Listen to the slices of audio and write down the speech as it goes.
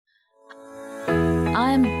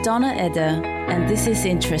I'm Donna Eder, and this is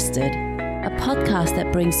Interested, a podcast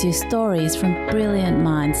that brings you stories from brilliant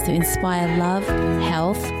minds to inspire love,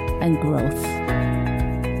 health, and growth.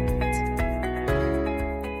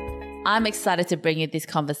 I'm excited to bring you this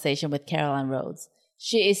conversation with Caroline Rhodes.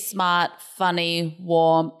 She is smart, funny,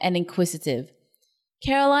 warm, and inquisitive.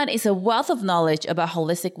 Caroline is a wealth of knowledge about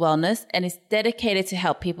holistic wellness and is dedicated to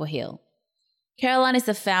help people heal. Caroline is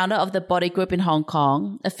the founder of The Body Group in Hong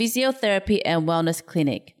Kong, a physiotherapy and wellness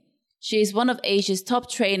clinic. She is one of Asia's top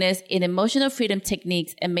trainers in emotional freedom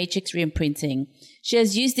techniques and matrix reimprinting. She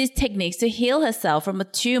has used these techniques to heal herself from a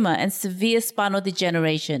tumor and severe spinal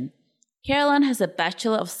degeneration. Caroline has a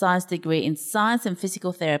Bachelor of Science degree in Science and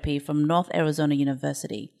Physical Therapy from North Arizona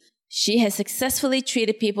University. She has successfully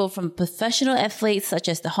treated people from professional athletes such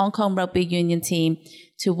as the Hong Kong Rugby Union team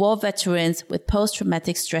to war veterans with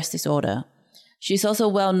post-traumatic stress disorder. She's also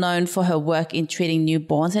well known for her work in treating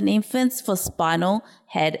newborns and infants for spinal,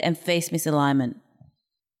 head, and face misalignment.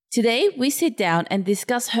 Today, we sit down and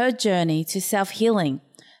discuss her journey to self-healing.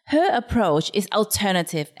 Her approach is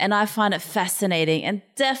alternative, and I find it fascinating and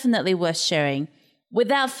definitely worth sharing.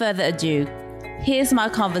 Without further ado, here's my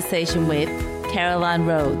conversation with Caroline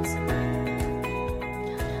Rhodes.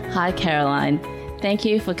 Hi, Caroline. Thank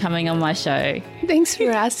you for coming on my show. Thanks for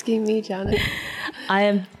asking me, Jana. I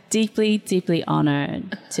am deeply, deeply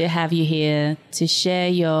honored to have you here to share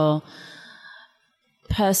your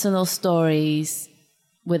personal stories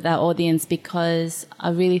with our audience, because I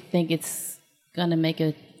really think it's going to make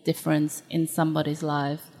a difference in somebody's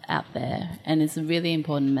life out there, and it's a really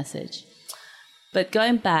important message. But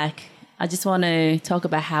going back, I just want to talk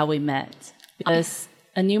about how we met, because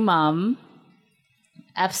a new mom,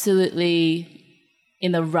 absolutely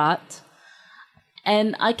in the rut.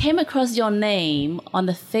 And I came across your name on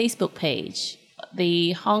the Facebook page,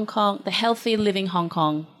 the Healthy Living Hong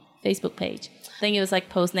Kong Facebook page. I think it was like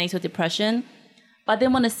postnatal depression, but I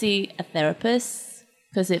didn't want to see a therapist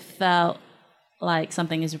because it felt like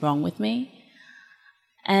something is wrong with me.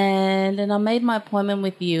 And then I made my appointment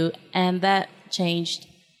with you, and that changed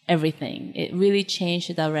everything. It really changed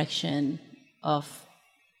the direction of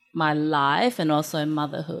my life and also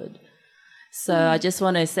motherhood. So I just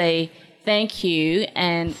want to say thank you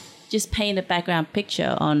and just paint a background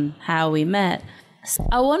picture on how we met.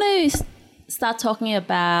 I want to start talking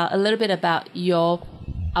a little bit about your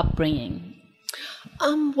upbringing.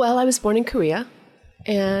 Well, I was born in Korea,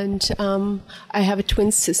 and I have a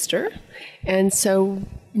twin sister. And so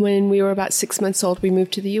when we were about 6 months old, we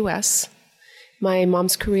moved to the U.S. My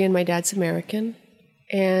mom's Korean, my dad's American.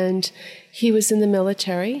 And he was in the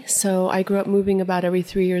military, so I grew up moving about every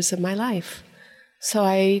 3 years of my life. So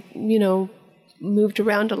I, moved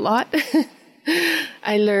around a lot.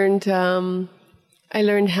 I learned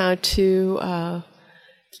how to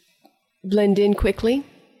blend in quickly.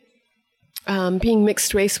 Being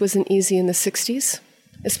mixed race wasn't easy in the 60s,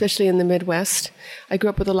 especially in the Midwest. I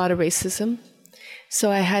grew up with a lot of racism.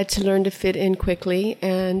 So I had to learn to fit in quickly.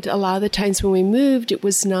 And a lot of the times when we moved, it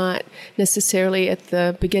was not necessarily at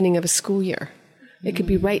the beginning of a school year. It could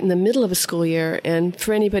be right in the middle of a school year. And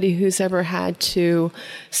for anybody who's ever had to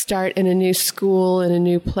start in a new school, in a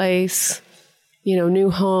new place,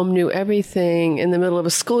 new home, new everything in the middle of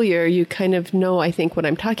a school year, you kind of know, I think, what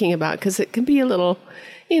I'm talking about, because it can be a little,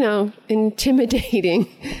 intimidating,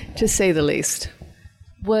 to say the least.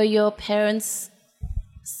 Were your parents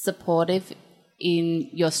supportive in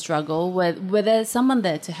your struggle? Were there someone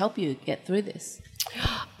there to help you get through this?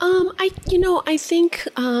 I think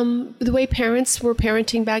the way parents were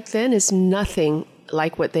parenting back then is nothing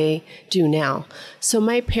like what they do now. So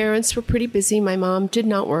my parents were pretty busy. My mom did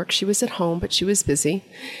not work. She was at home, but she was busy.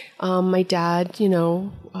 My dad,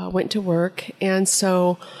 went to work. And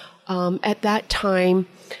so at that time,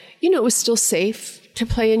 it was still safe to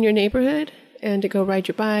play in your neighborhood and to go ride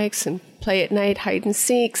your bikes and play at night, hide and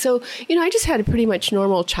seek. So, I just had a pretty much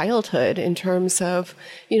normal childhood in terms of,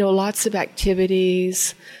 lots of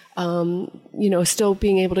activities, still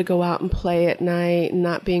being able to go out and play at night and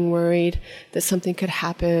not being worried that something could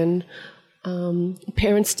happen.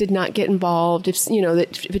 Parents did not get involved.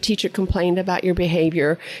 If a teacher complained about your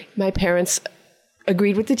behavior, my parents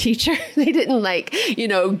agreed with the teacher. They didn't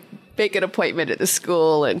make an appointment at the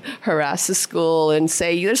school and harass the school and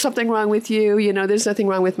say, there's something wrong with you, there's nothing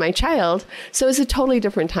wrong with my child. So it's a totally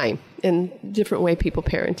different time and different way people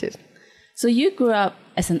parented. So you grew up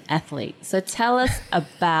as an athlete. So tell us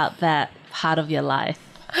about that part of your life.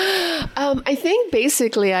 I think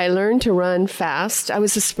basically I learned to run fast. I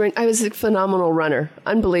was a phenomenal runner,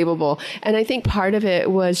 unbelievable. And I think part of it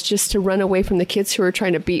was just to run away from the kids who were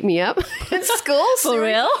trying to beat me up in school. For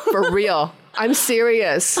real? For real. I'm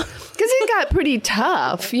serious. Because it got pretty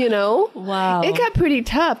tough, you know? Wow. It got pretty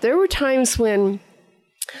tough. There were times when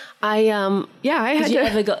I had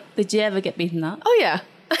Did you ever get beaten up? Oh, yeah.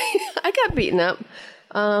 I got beaten up.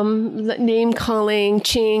 Name calling,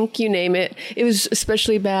 chink, you name it. It was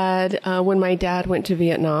especially bad when my dad went to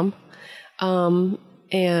Vietnam.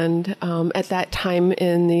 And at that time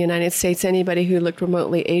in the United States, anybody who looked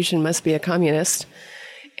remotely Asian must be a communist.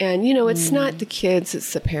 And, you know, it's not the kids,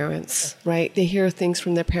 it's the parents, right? They hear things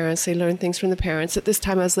from their parents. They learn things from the parents. At this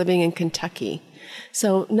time, I was living in Kentucky.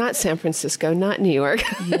 So not San Francisco, not New York.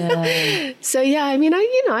 Yeah. So, yeah, I mean,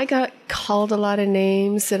 I got called a lot of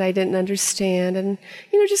names that I didn't understand and,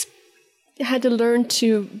 you know, just had to learn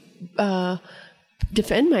to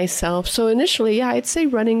defend myself. So initially, yeah, I'd say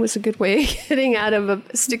running was a good way of getting out of a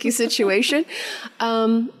sticky situation.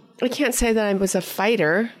 I can't say that I was a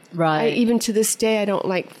fighter. Right. Even to this day, I don't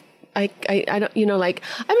like, I don't, you know, like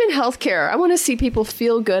I'm in healthcare. I want to see people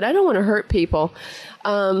feel good. I don't want to hurt people.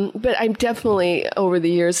 But I'm definitely over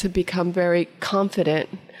the years have become very confident.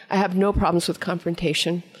 I have no problems with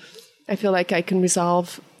confrontation. I feel like I can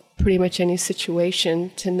resolve pretty much any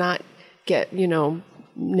situation to not get, you know,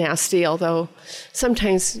 nasty. Although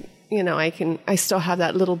sometimes, you know, I still have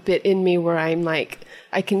that little bit in me where I'm like,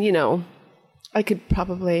 I can, you know, I could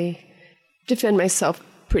probably defend myself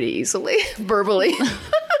pretty easily, verbally.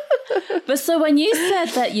 But so when you said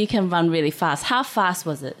that you can run really fast, how fast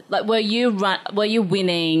was it? Like, were you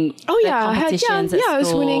winning competitions at school? I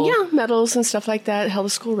was winning, medals and stuff like that, held a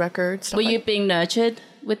school record. Were you being nurtured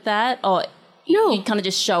with that? Or No. you kind of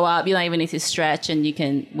just show up, you don't even need to stretch and you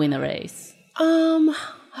can win a race?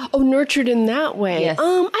 Nurtured in that way. Yes.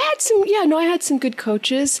 I had some good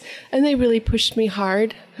coaches and they really pushed me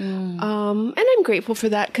hard. And I'm grateful for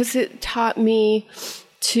that because it taught me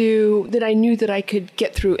that I knew that I could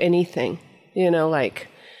get through anything. You know, like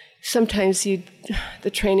sometimes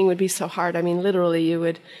the training would be so hard. I mean, literally you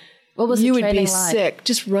would be sick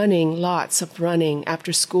just running, lots of running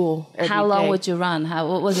after school every How long day. would you run?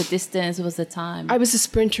 What was the distance? What was the time? I was a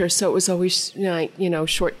sprinter, so it was always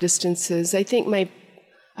short distances. I think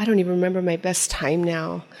I don't even remember my best time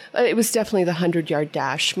now. It was definitely the 100-yard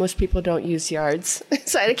dash. Most people don't use yards,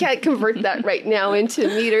 so I can't convert that right now into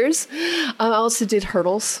meters. I also did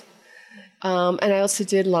hurdles, and I also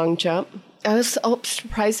did long jump. I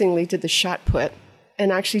surprisingly did the shot put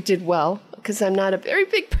and actually did well because I'm not a very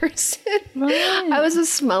big person. Right. I was the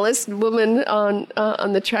smallest woman on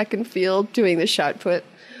the track and field doing the shot put.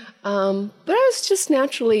 But I was just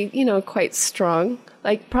naturally, quite strong,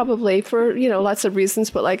 like probably for, lots of reasons.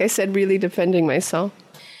 But like I said, really defending myself.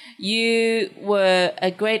 You were a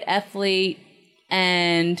great athlete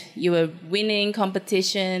and you were winning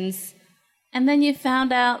competitions. And then you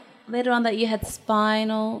found out later on that you had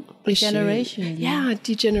spinal degeneration. Yeah,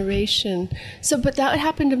 degeneration. But that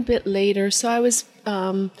happened a bit later. So I was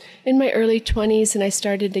in my early 20s and I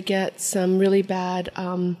started to get some really bad,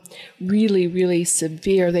 really, really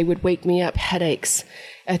severe, they would wake me up, headaches.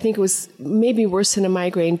 I think it was maybe worse than a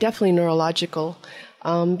migraine, definitely neurological,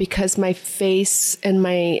 because my face and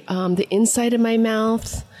my the inside of my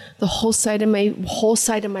mouth, the whole side of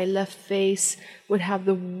my left face would have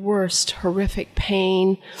the worst horrific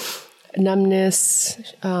pain, numbness,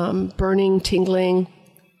 burning, tingling.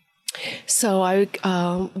 So I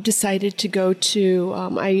decided to go to,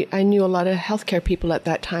 I knew a lot of healthcare people at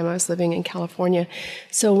that time. I was living in California.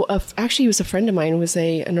 So actually he was a friend of mine, was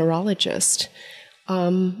a neurologist.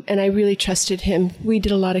 And I really trusted him. We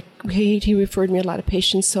did he referred me a lot of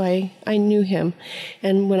patients, so I knew him.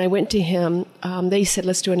 And when I went to him, they said,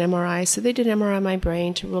 let's do an MRI. So they did an MRI of my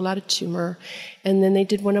brain to rule out a tumor. And then they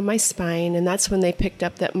did one of my spine. And that's when they picked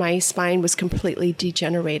up that my spine was completely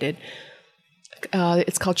degenerated.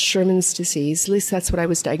 It's called Sherman's disease. At least that's what I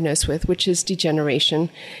was diagnosed with, which is degeneration.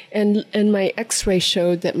 And my x-ray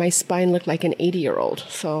showed that my spine looked like an 80-year-old.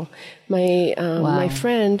 So my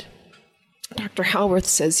friend, Dr. Halworth,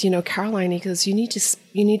 says, Caroline, he goes, you need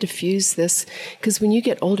to fuse this because when you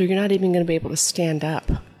get older, you're not even going to be able to stand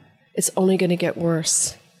up. It's only going to get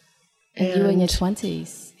worse. And you were in your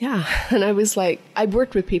 20s. Yeah. And I was like, I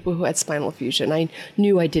worked with people who had spinal fusion. I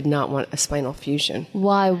knew I did not want a spinal fusion.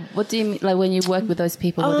 Why? What do you mean? Like when you work with those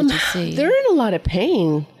people, what did you see? They're in a lot of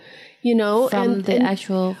pain, From the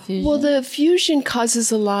actual fusion? Well, the fusion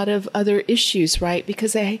causes a lot of other issues, right?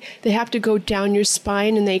 Because they have to go down your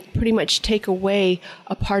spine and they pretty much take away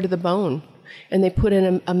a part of the bone and they put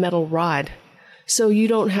in a metal rod. So you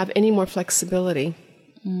don't have any more flexibility.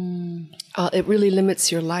 It really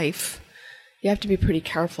limits your life. You have to be pretty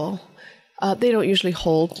careful. They don't usually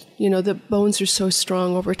hold. The bones are so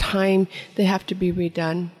strong over time, they have to be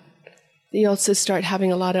redone. You also start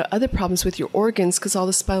having a lot of other problems with your organs because all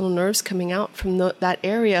the spinal nerves coming out from that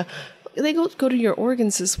area, they go to your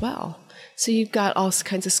organs as well. So you've got all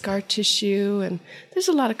kinds of scar tissue, and there's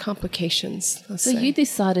a lot of complications. So you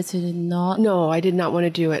decided to not... No, I did not want to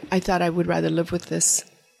do it. I thought I would rather live with this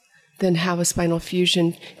than have a spinal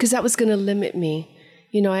fusion because that was going to limit me.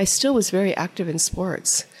 I still was very active in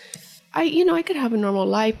sports. I could have a normal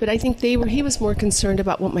life, but I think he was more concerned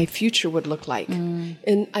about what my future would look like.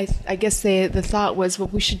 And I guess the thought was, well,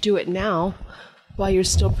 we should do it now while you're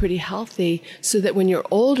still pretty healthy so that when you're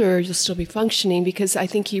older, you'll still be functioning, because I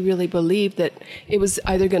think he really believed that it was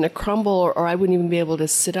either going to crumble or I wouldn't even be able to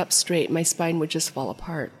sit up straight. My spine would just fall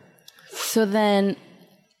apart. So then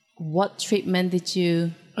what treatment did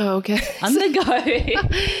you undergo?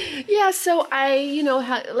 Yeah, so I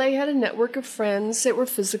had a network of friends that were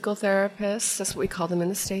physical therapists. That's what we call them in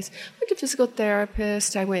the States. I went to physical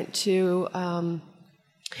therapists. I went to,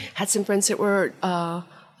 had some friends that were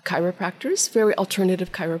chiropractors, very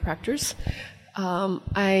alternative chiropractors.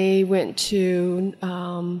 I went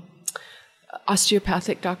to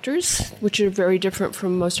osteopathic doctors, which are very different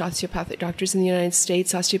from most osteopathic doctors in the United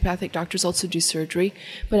States. Osteopathic doctors also do surgery,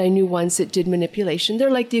 but I knew ones that did manipulation. They're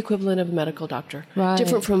like the equivalent of a medical doctor,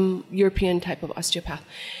 different from European type of osteopath.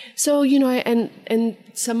 So, and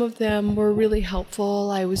some of them were really helpful.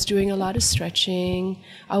 I was doing a lot of stretching.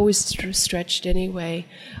 I always stretched anyway.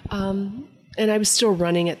 And I was still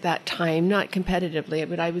running at that time, not competitively,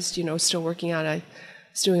 but I was, still working out. I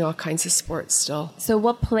was doing all kinds of sports still. So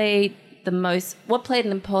what played an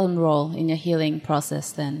important role in your healing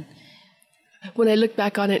process then? When I look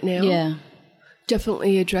back on it now,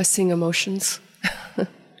 definitely addressing emotions.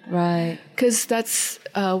 Right. Because that's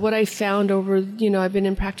what I found over, I've been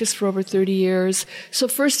in practice for over 30 years. So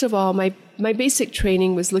first of all, my basic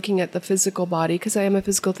training was looking at the physical body because I am a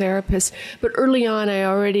physical therapist. But early on, I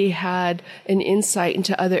already had an insight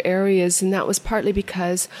into other areas. And that was partly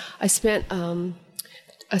because I spent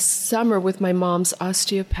a summer with my mom's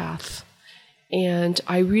osteopath. And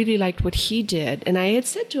I really liked what he did. And I had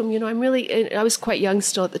said to him, I was quite young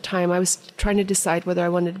still at the time. I was trying to decide whether I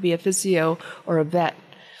wanted to be a physio or a vet.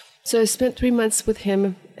 So I spent 3 months with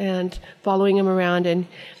him and following him around and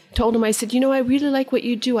told him, I said, I really like what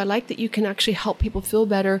you do. I like that you can actually help people feel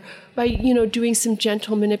better by, doing some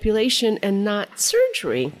gentle manipulation and not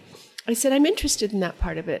surgery. I said, I'm interested in that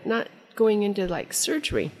part of it, not going into like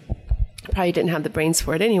surgery. Probably didn't have the brains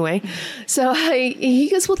for it anyway. So he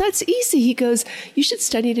goes, well, that's easy. He goes, you should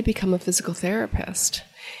study to become a physical therapist.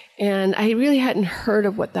 And I really hadn't heard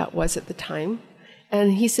of what that was at the time.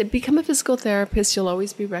 And he said, become a physical therapist. You'll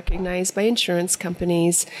always be recognized by insurance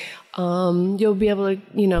companies. You'll be able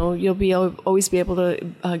to, always be able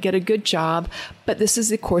to get a good job. But this is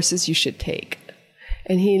the courses you should take.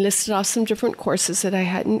 And he listed off some different courses that I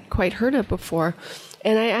hadn't quite heard of before.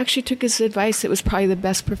 And I actually took his advice. It was probably the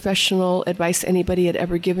best professional advice anybody had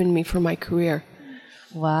ever given me for my career.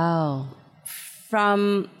 Wow.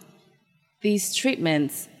 From these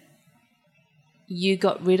treatments, you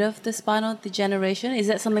got rid of the spinal degeneration? Is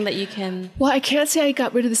that something that you can... Well, I can't say I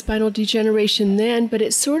got rid of the spinal degeneration then, but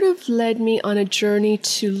it sort of led me on a journey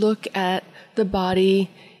to look at the body,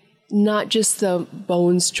 not just the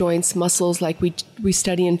bones, joints, muscles like we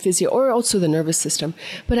study in physio, or also the nervous system.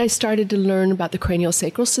 But I started to learn about the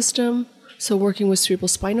craniosacral system, so working with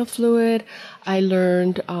cerebrospinal fluid. I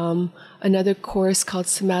learned another course called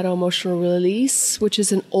somato-emotional release, which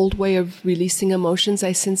is an old way of releasing emotions.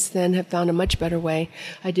 I since then have found a much better way.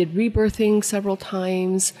 I did rebirthing several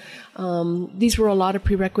times. These were a lot of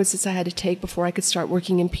prerequisites I had to take before I could start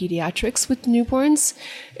working in pediatrics with newborns,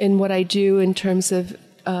 and what I do in terms of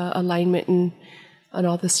alignment and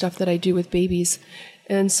all the stuff that I do with babies.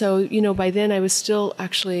 And so, by then I was still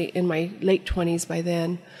actually in my late 20s by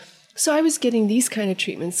then. So I was getting these kind of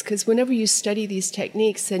treatments because whenever you study these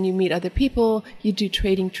techniques and you meet other people, you do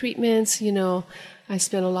trading treatments, I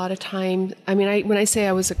spent a lot of time. I mean, when I say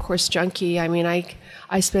I was a course junkie, I mean,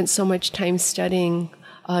 I spent so much time studying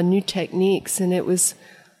new techniques, and it was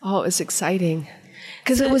exciting.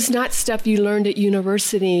 Because it was not stuff you learned at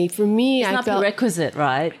university. For me, I felt... It's not prerequisite,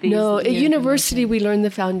 right? No, at university we learned the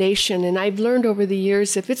foundation. And I've learned over the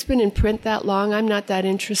years, if it's been in print that long, I'm not that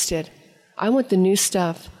interested. I want the new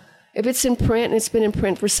stuff. If it's in print and it's been in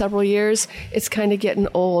print for several years, it's kind of getting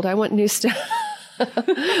old. I want new stuff.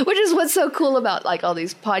 Which is what's so cool about like all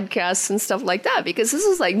these podcasts and stuff like that, because this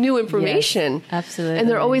is like new information. Yes, absolutely. And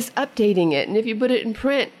they're always updating it. And if you put it in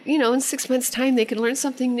print, in 6 months' time, they can learn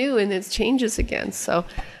something new and it changes again. So,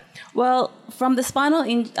 well, from the spinal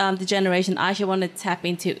degeneration, I actually want to tap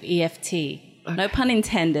into EFT. Okay. No pun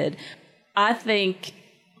intended. I think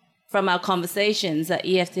from our conversations that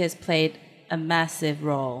EFT has played a massive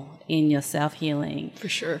role in your self-healing. For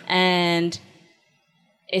sure. And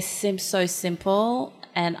it seems so simple,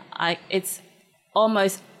 and it's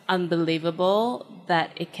almost unbelievable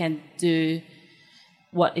that it can do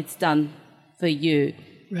what it's done for you.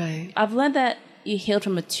 Right. I've learned that you healed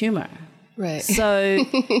from a tumor. Right. So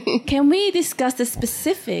can we discuss the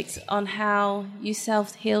specifics on how you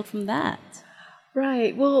self-healed from that?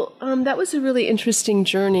 Right. Well, that was a really interesting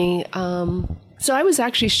journey. So I was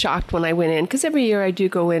actually shocked when I went in, because every year I do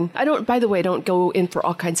go in. I don't go in for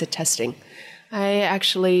all kinds of testing. I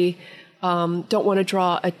actually don't want to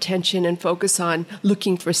draw attention and focus on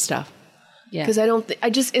looking for stuff. Yeah. Because I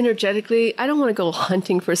just energetically, I don't want to go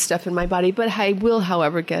hunting for stuff in my body, but I will,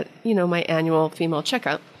 however, get, my annual female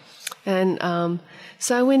checkup. And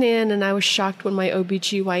so I went in, and I was shocked when my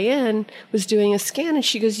OBGYN was doing a scan, and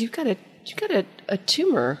she goes, you've got a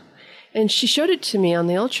tumor. And she showed it to me on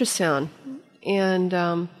the ultrasound. And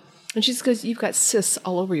she goes, you've got cysts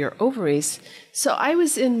all over your ovaries. So I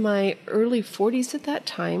was in my early 40s at that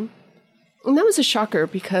time. And that was a shocker,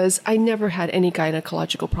 because I never had any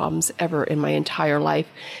gynecological problems ever in my entire life.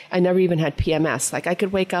 I never even had PMS. Like, I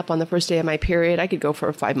could wake up on the first day of my period, I could go for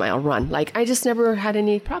a 5-mile run. Like, I just never had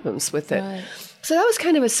any problems with it. Right. So that was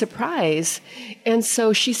kind of a surprise. And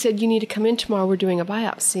so she said, you need to come in tomorrow. We're doing a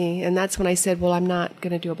biopsy. And that's when I said, well, I'm not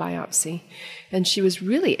going to do a biopsy. And she was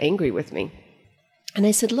really angry with me. And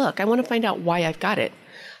I said, look, I want to find out why I've got it.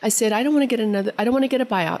 I said, I don't want to get a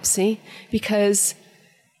biopsy because,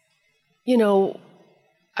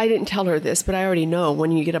 I didn't tell her this, but I already know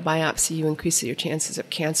when you get a biopsy, you increase your chances of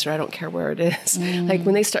cancer. I don't care where it is. Like,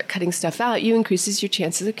 when they start cutting stuff out, you increases your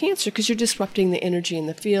chances of cancer because you're disrupting the energy in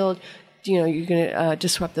the field. You're going to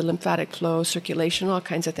disrupt the lymphatic flow, circulation, all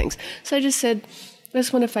kinds of things. So I just said, I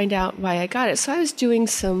just want to find out why I got it. So I was doing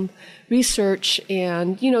some research,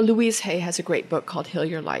 and, Louise Hay has a great book called Heal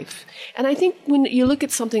Your Life. And I think when you look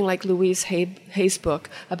at something like Louise Hay's book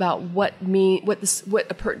about what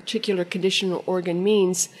a particular condition or organ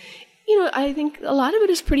means, I think a lot of it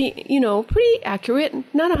is pretty accurate,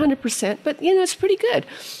 not 100%, but, it's pretty good.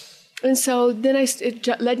 And so then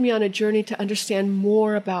it led me on a journey to understand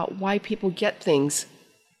more about why people get things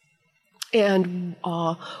and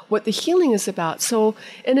what the healing is about. So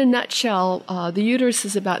in a nutshell, the uterus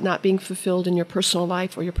is about not being fulfilled in your personal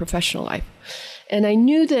life or your professional life. And I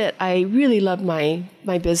knew that I really loved my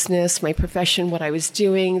business, my profession, what I was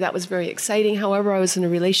doing. That was very exciting. However, I was in a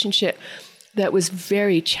relationship that was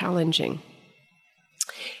very challenging.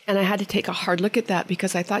 And I had to take a hard look at that,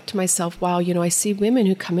 because I thought to myself, wow, I see women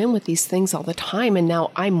who come in with these things all the time, and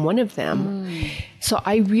now I'm one of them. So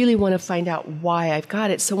I really want to find out why I've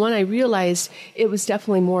got it. So when I realized it was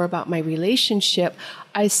definitely more about my relationship,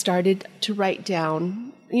 I started to write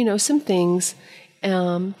down, some things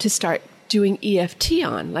to start doing EFT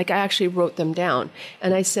on. Like, I actually wrote them down,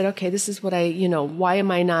 and I said, okay, this is what why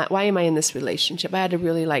am I in this relationship? I had to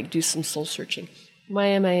really do some soul searching. Why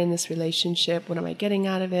am I in this relationship? What am I getting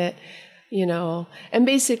out of it? And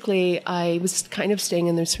basically I was kind of staying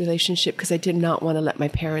in this relationship because I did not want to let my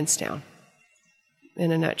parents down,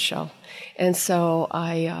 in a nutshell. And so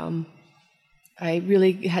I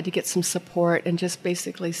really had to get some support and just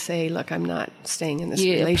basically say, look, I'm not staying in this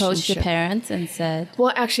relationship. You approached your parents and said?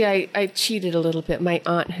 Well, actually, I cheated a little bit. My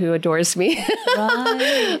aunt, who adores me,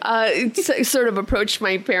 sort of approached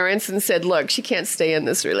my parents and said, look, she can't stay in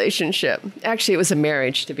this relationship. Actually, it was a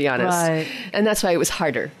marriage, to be honest. Right. And that's why it was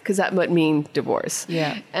harder, because that would mean divorce.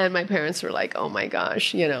 Yeah. And my parents were like, oh my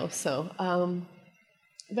gosh, so...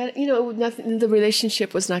 But, nothing, the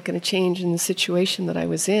relationship was not going to change in the situation that I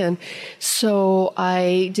was in. So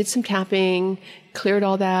I did some tapping, cleared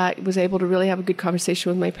all that, was able to really have a good conversation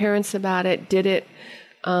with my parents about it, did it,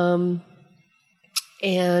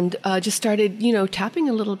 and just started, tapping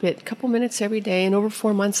a little bit, a couple minutes every day. And over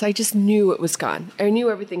 4 months, I just knew it was gone. I knew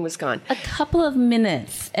everything was gone. A couple of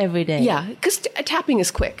minutes every day? Yeah, because tapping is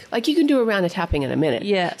quick. Like, you can do a round of tapping in a minute.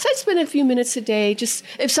 Yeah. So I'd spend a few minutes a day. Just,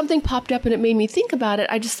 if something popped up and it made me think about it,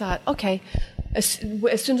 I just thought, okay, as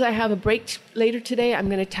soon as I have a break later today, I'm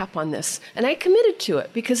going to tap on this. And I committed to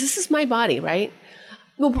it, because this is my body, right?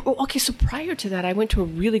 Well, okay, so prior to that, I went to a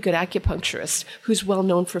really good acupuncturist who's well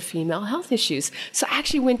known for female health issues. So I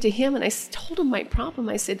actually went to him and I told him my problem.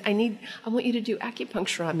 I said, I want you to do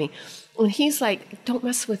acupuncture on me. And he's like, don't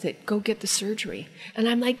mess with it. Go get the surgery. And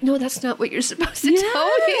I'm like, no, that's not what you're supposed to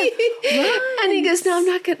tell me. Right. And he goes, no, I'm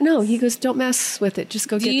not going to. No, he goes, don't mess with it. Just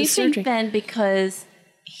go get the surgery. Do you think then because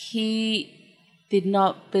he did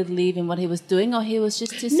not believe in what he was doing, or he was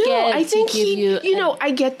just too scared to give you...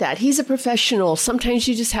 I get that. He's a professional. Sometimes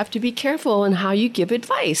you just have to be careful in how you give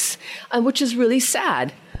advice, which is really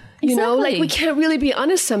sad. You know, like Exactly. we can't really be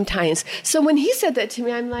honest sometimes. So when he said that to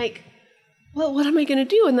me, I'm like, well, what am I going to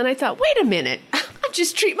do? And then I thought, wait a minute, I'll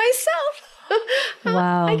just treat myself.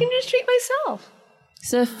 Wow. I can just treat myself.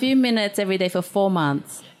 So a few minutes every day for 4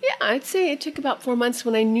 months. Yeah, I'd say it took about 4 months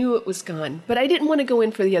when I knew it was gone. But I didn't want to go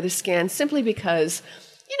in for the other scan simply because,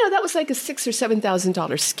 that was like a $6,000 or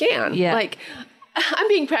 $7,000 scan. Yeah. Like, I'm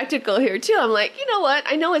being practical here too. I'm like, you know what?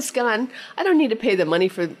 I know it's gone. I don't need to pay the money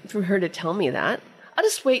for her to tell me that. I'll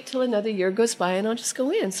just wait till another year goes by and I'll just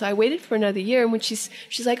go in. So I waited for another year, and when she's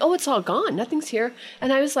like, oh, it's all gone. Nothing's here.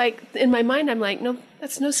 And I was like, in my mind, I'm like, no,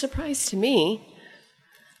 that's no surprise to me.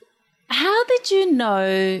 How did you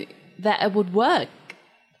know that it would work?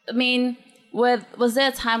 I mean, was there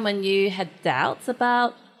a time when you had doubts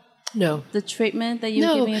about No. the treatment that you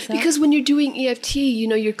were giving yourself? Because when you're doing EFT,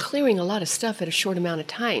 you're clearing a lot of stuff at a short amount of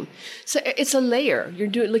time. So it's a layer.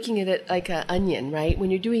 You're looking at it like an onion, right?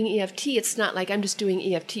 When you're doing EFT, it's not like I'm just doing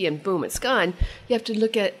EFT and boom, it's gone. You have to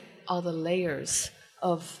look at all the layers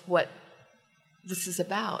of what this is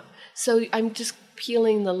about. So I'm just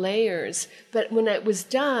peeling the layers. But when it was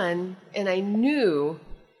done and I knew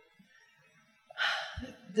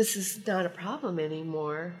this is not a problem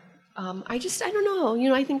anymore, I don't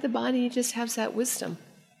know. I think the body just has that wisdom.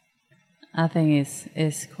 I think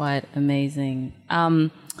it's quite amazing.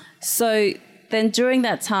 So then during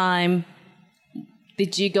that time,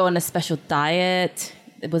 did you go on a special diet?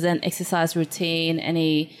 Was there an exercise routine,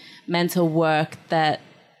 any mental work that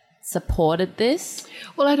supported this?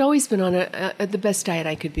 Well, I'd always been on the best diet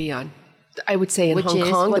I could be on. I would say in Which Hong is?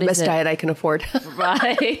 Kong, What the is best it? diet I can afford.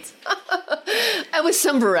 Right. With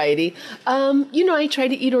some variety. I try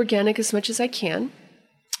to eat organic as much as I can.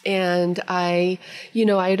 And I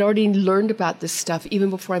had already learned about this stuff even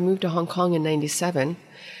before I moved to Hong Kong in 97.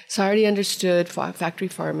 So I already understood factory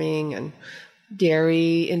farming and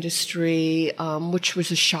dairy industry, which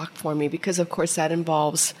was a shock for me because, of course, that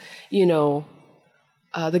involves,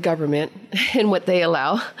 the government and what they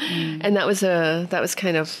allow. And that was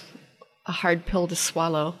kind of a hard pill to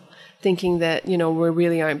swallow, thinking that, we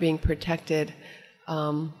really aren't being protected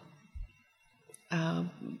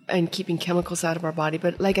and keeping chemicals out of our body.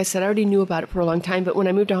 But like I said, I already knew about it for a long time. But when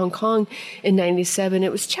I moved to Hong Kong in 97,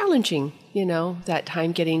 it was challenging, that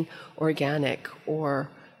time getting organic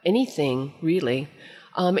or anything really.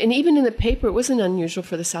 And even in the paper, it wasn't unusual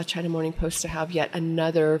for the South China Morning Post to have yet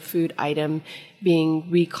another food item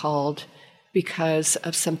being recalled because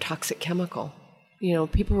of some toxic chemical.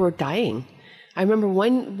 People were dying. I remember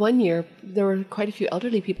one year there were quite a few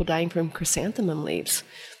elderly people dying from chrysanthemum leaves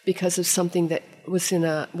because of something that was in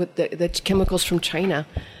with the chemicals from China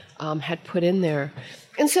had put in there.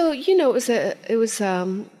 And so it was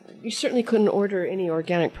you certainly couldn't order any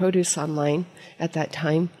organic produce online at that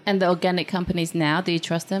time. And the organic companies now, do you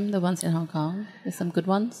trust them? The ones in Hong Kong? There's some good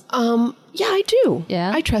ones? Yeah, I do.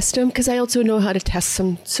 Yeah? I trust them because I also know how to test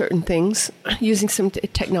some certain things using some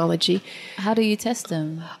technology. How do you test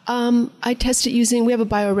them? I test it we have a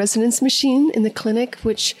bioresonance machine in the clinic,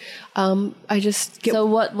 which I just get. So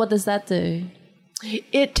what does that do?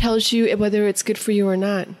 It tells you whether it's good for you or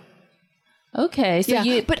not. Okay,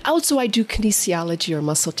 so But also I do kinesiology or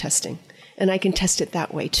muscle testing, and I can test it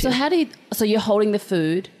that way too. So you're holding the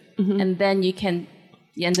food, and then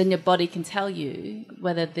and then your body can tell you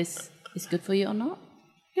whether this is good for you or not?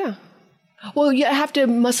 Yeah. Well, you have to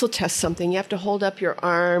muscle test something. You have to hold up your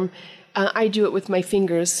arm. I do it with my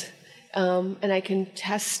fingers, and I can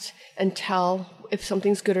test and tell if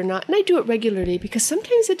something's good or not. And I do it regularly because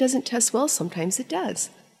sometimes it doesn't test well, sometimes it does.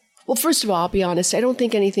 Well, first of all, I'll be honest, I don't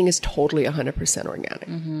think anything is totally 100% organic.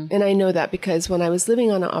 And I know that because when I was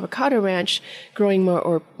living on an avocado ranch, growing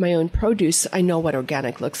my own produce, I know what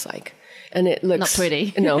organic looks like. And it looks... Not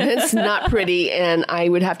pretty. No, it's not pretty. And I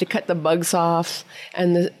would have to cut the bugs off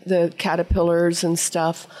and the caterpillars and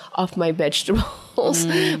stuff off my vegetables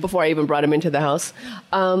before I even brought them into the house.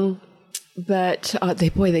 But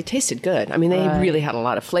they tasted good. I mean, they really had a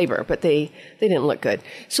lot of flavor, but they didn't look good.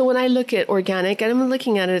 So when I look at organic, and I'm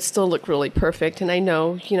looking at it, it still looked really perfect. And I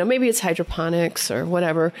know, maybe it's hydroponics or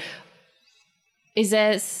whatever. Is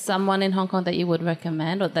there someone in Hong Kong that you would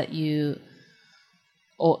recommend or that you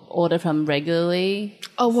order from regularly?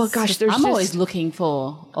 Oh, well, gosh, I'm always looking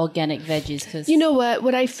for organic veggies. Cause you know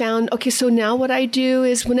what I found? Okay, so now what I do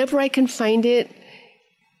is whenever I can find it,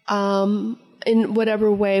 in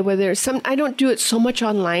whatever way, whether I don't do it so much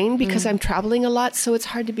online because I'm traveling a lot, so it's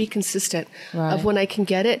hard to be consistent of when I can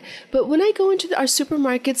get it. But when I go into our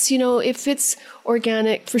supermarkets, if it's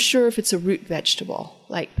organic, for sure, if it's a root vegetable,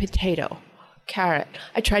 like potato, carrot,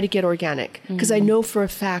 I try to get organic because I know for a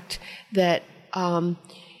fact that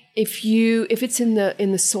if it's in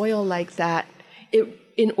the soil like that,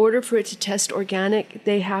 it in order for it to test organic,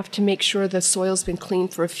 they have to make sure the soil's been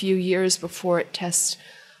cleaned for a few years before it tests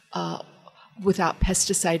without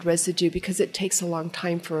pesticide residue, because it takes a long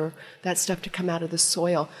time for that stuff to come out of the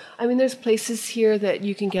soil. I mean, there's places here that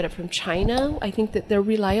you can get it from China. I think that they're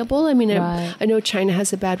reliable. I mean, Right. I know China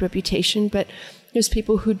has a bad reputation, but there's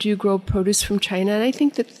people who do grow produce from China, and I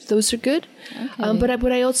think that those are good. Okay. But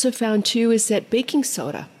what I also found, too, is that baking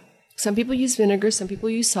soda. Some people use vinegar, some people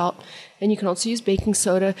use salt, and you can also use baking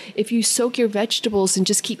soda. If you soak your vegetables and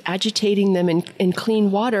just keep agitating them in clean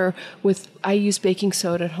water I use baking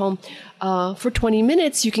soda at home, for 20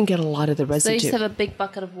 minutes, you can get a lot of the So residue. you just have a big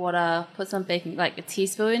bucket of water, put some baking, like a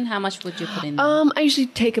teaspoon. How much would you put in there? I usually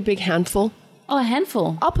take a big handful. Oh, a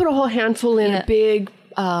handful. I'll put a whole handful in Yeah.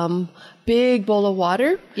 a big bowl of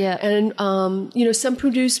water. Yeah. And, some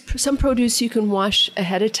produce you can wash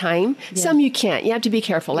ahead of time. Some you can't. You have to be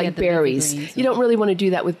careful, like the leafy berries. greens, You don't really want to do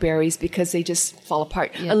that with berries because they just fall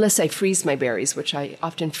apart. Yeah. Unless I freeze my berries, which I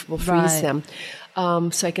often will freeze Right.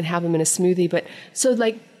 them. So I can have them in a smoothie. But so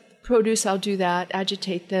like produce, I'll do that,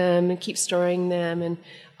 agitate them and keep storing them and,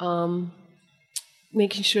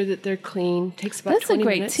 making sure that they're clean takes about That's a 20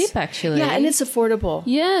 great minutes. tip, actually. Yeah, and it's affordable.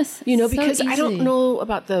 Yes. You know, so because I don't easy. know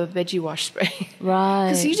about the veggie wash spray. Right.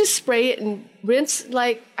 Because you just spray it and rinse,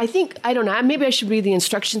 I don't know, maybe I should read the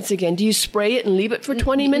instructions again. Do you spray it and leave it for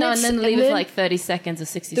 20 minutes? No, and then leave it for like 30 seconds or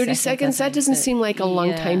 60 30 seconds. seconds? I That think. doesn't But seem like a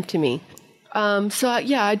long yeah. time to me.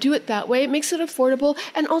 I do it that way. It makes it affordable.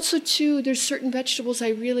 And also, too, there's certain vegetables I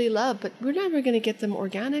really love, but we're never going to get them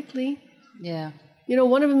organically. Yeah. You know,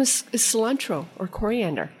 one of them is cilantro or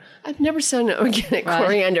coriander. I've never seen an organic Right.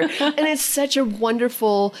 coriander. And it's such a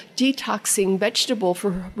wonderful detoxing vegetable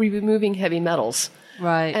for removing heavy metals.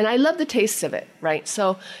 Right. And I love the taste of it, right?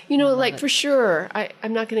 So, for sure,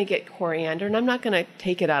 I'm not going to get coriander, and I'm not going to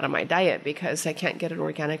take it out of my diet because I can't get it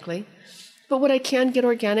organically. But what I can get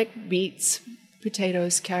organic, beets,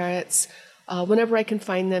 potatoes, carrots, whenever I can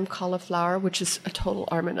find them, cauliflower, which is a total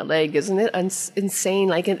arm and a leg, isn't it? Insane.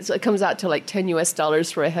 Like it comes out to like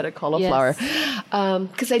 $10 for a head of cauliflower.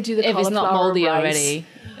 Because I do the if cauliflower it's not moldy rice. already.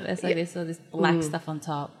 There's like this black stuff on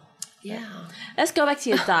top. Yeah. Let's go back to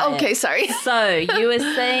your diet. Okay, sorry. So you were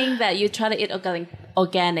saying that you try to eat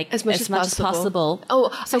organic As much as possible.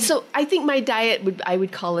 Oh, so I think my diet I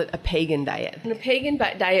would call it a pagan diet. And a pagan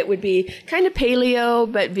diet would be kind of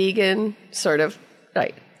paleo, but vegan, sort of.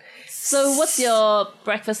 Right. So what's your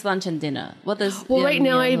breakfast, lunch, and dinner? What does Well, your right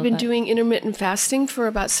now meal I've look been like? doing intermittent fasting for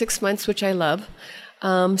about 6 months, which I love.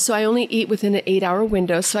 So I only eat within an 8-hour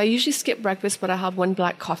window. So I usually skip breakfast, but I have one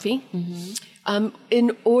black coffee.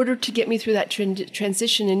 In order to get me through that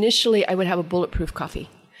transition, initially I would have a bulletproof coffee.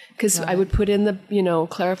 Because I would put in the,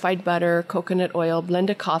 clarified butter, coconut oil, blend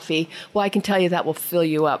a coffee. Well, I can tell you that will fill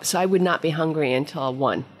you up. So I would not be hungry until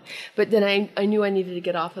 1. But then I knew I needed to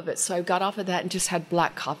get off of it. So I got off of that and just had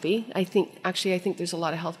black coffee. I think there's a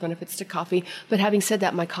lot of health benefits to coffee. But having said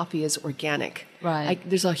that, my coffee is organic. Right.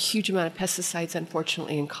 There's a huge amount of pesticides,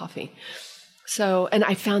 unfortunately, in coffee. So, and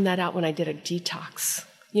I found that out when I did a detox.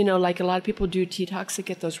 Like a lot of people do detox to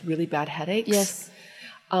get those really bad headaches. Yes.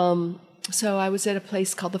 So I was at a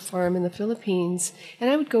place called The Farm in the Philippines, and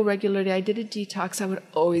I would go regularly. I did a detox. I would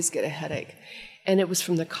always get a headache, and it was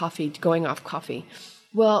from the coffee, going off coffee.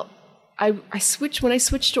 Well, I switched when I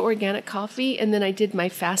switched to organic coffee, and then I did my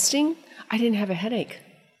fasting. I didn't have a headache,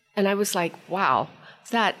 and I was like, wow,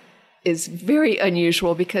 that is very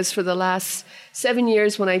unusual, because for the last 7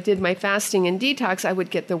 years when I did my fasting and detox, I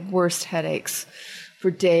would get the worst headaches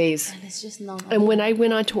for days. And it's just not. And when I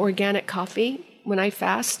went on to organic coffee, when I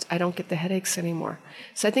fast, I don't get the headaches anymore.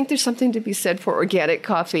 So I think there's something to be said for organic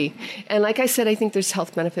coffee. And like I said, I think there's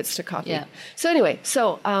health benefits to coffee. Yeah. So anyway,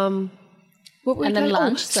 what were we And then talking-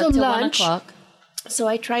 lunch. so till lunch. 1 o'clock. So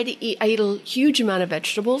I eat a huge amount of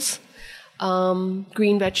vegetables.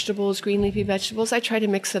 Green vegetables, green leafy vegetables. I try to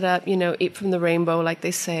mix it up, eat from the rainbow, like they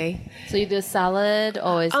say. So you do a salad,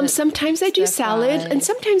 or is it Sometimes I do salad, stir-fried? and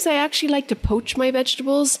sometimes I actually like to poach my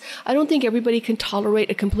vegetables. I don't think everybody can tolerate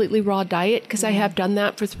a completely raw diet, because I have done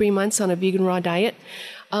that for 3 months on a vegan raw diet.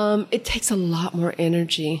 It takes a lot more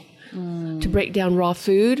energy to break down raw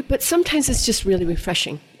food, but sometimes it's just really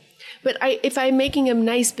refreshing. But if I'm making a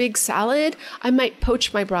nice big salad, I might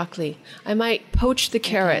poach my broccoli. I might poach the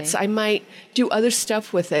carrots. Okay. I might do other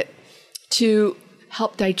stuff with it to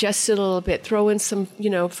help digest it a little bit. Throw in some,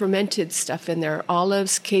 fermented stuff in there,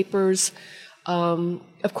 olives, capers,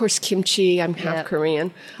 Of course, kimchi. I'm half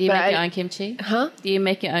Korean. Do you make your own kimchi? Huh? Do you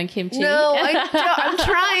make your own kimchi? No, I don't. I'm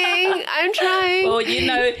trying. I'm trying. Well, you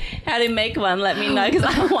know how to make one. Let me know because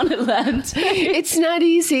I want to learn too. It's not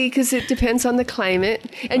easy because it depends on the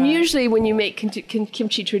climate. And usually when you make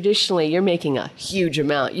kimchi traditionally, you're making a huge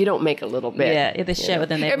amount. You don't make a little bit. Yeah, they share with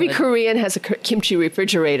the neighborhood. Every Korean has a kimchi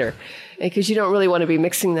refrigerator because you don't really want to be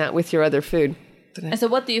mixing that with your other food. And so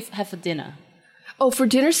what do you have for dinner? Oh, for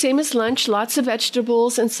dinner, same as lunch, lots of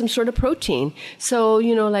vegetables and some sort of protein. So,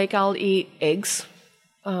 like I'll eat eggs,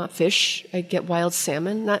 fish. I get wild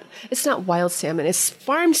salmon. It's not wild salmon. It's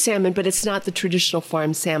farm salmon, but it's not the traditional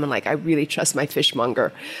farm salmon. Like, I really trust my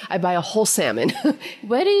fishmonger. I buy a whole salmon.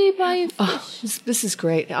 Where do you buy your fish? Oh, this is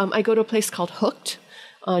great. I go to a place called Hooked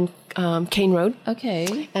on Kane Road.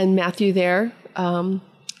 Okay. And Matthew there,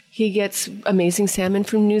 he gets amazing salmon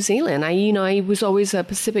from New Zealand. I was always a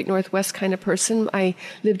Pacific Northwest kind of person. I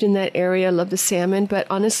lived in that area, love the salmon. But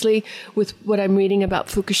honestly, with what I'm reading about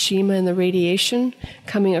Fukushima and the radiation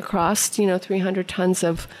coming across, 300 tons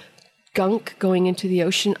of gunk going into the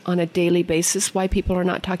ocean on a daily basis. Why people are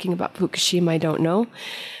not talking about Fukushima, I don't know.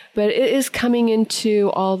 But it is coming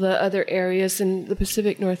into all the other areas, and the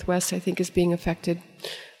Pacific Northwest, I think, is being affected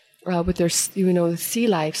with their, the sea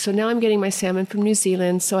life. So now I'm getting my salmon from New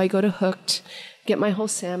Zealand. So I go to Hooked, get my whole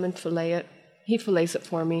salmon, fillet it. He fillets it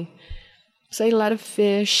for me. So I eat a lot of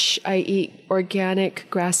fish. I eat organic,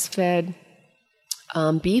 grass-fed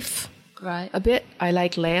beef. Right. A bit. I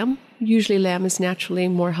like lamb. Usually lamb is naturally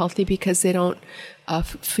more healthy because they don't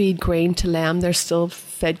feed grain to lamb. They're still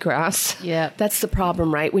fed grass. Yeah. That's the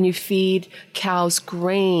problem, right? When you feed cows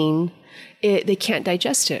grain, they can't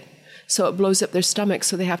digest it. So it blows up their stomach,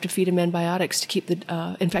 so they have to feed them antibiotics to keep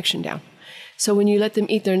the infection down. So when you let them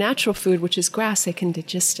eat their natural food, which is grass, they can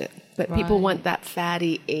digest it. But people want that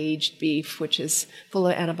fatty, aged beef, which is full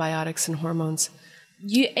of antibiotics and hormones.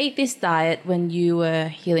 You ate this diet when you were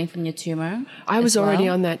healing from your tumor? I was already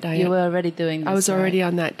on that diet. You were already doing this, I was already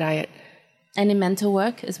on that diet. Any mental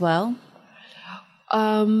work as well?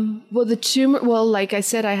 Well, the tumor, like I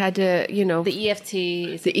said, I had to, The EFT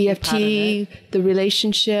is the EFT, the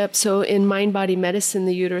relationship. So in mind-body medicine,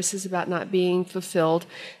 the uterus is about not being fulfilled.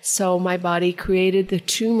 So my body created the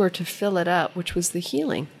tumor to fill it up, which was the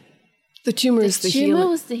healing. The tumor is the healing. The tumor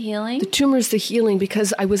was the healing? The tumor is the healing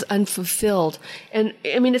because I was unfulfilled. And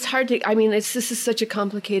it's hard to, this is such a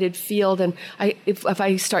complicated field. And if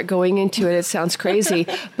I start going into it, it sounds crazy.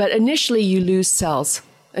 But initially you lose cells.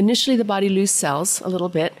 Initially, the body loses cells a little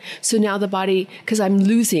bit. So now the body, because I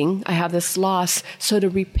have this loss. So to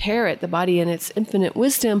repair it, the body in its infinite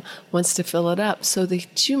wisdom wants to fill it up. So the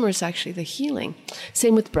tumor is actually the healing.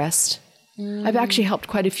 Same with breast. I've actually helped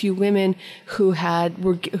quite a few women who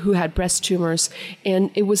had breast tumors, and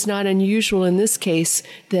it was not unusual in this case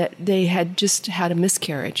that they had just had a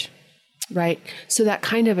miscarriage, right? So that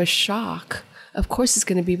kind of a shock, of course, is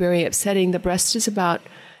going to be very upsetting. The breast is about,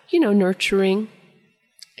 nurturing.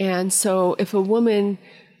 And so if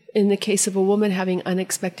in the case of a woman having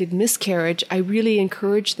unexpected miscarriage, I really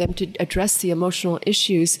encourage them to address the emotional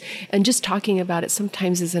issues. And just talking about it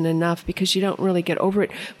sometimes isn't enough because you don't really get over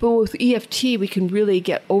it. But with EFT, we can really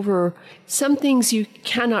get over some things you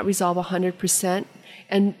cannot resolve 100%.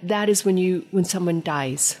 And that is when someone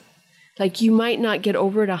dies. Like you might not get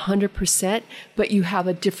over it 100%, but you have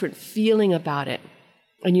a different feeling about it.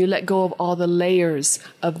 And you let go of all the layers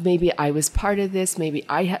of maybe I was part of this, maybe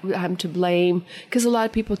I'm to blame. Because a lot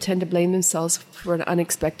of people tend to blame themselves for an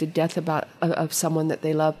unexpected death of someone that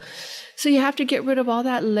they love. So you have to get rid of all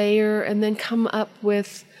that layer and then come up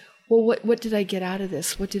with, well, what did I get out of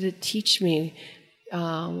this? What did it teach me?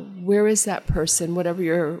 Where is that person? Whatever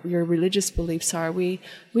your religious beliefs are, we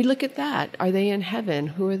look at that. Are they in heaven?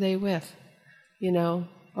 Who are they with?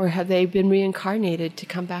 Or have they been reincarnated to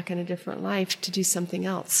come back in a different life to do something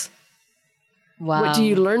else? Wow. What do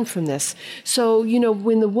you learn from this? So,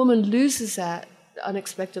 when the woman loses that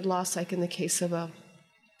unexpected loss, like in the case of a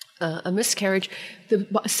miscarriage,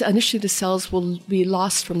 initially the cells will be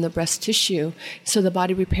lost from the breast tissue. So the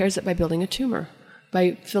body repairs it by building a tumor,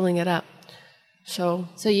 by filling it up. So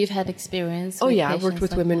you've had experience? Oh, yeah. I've worked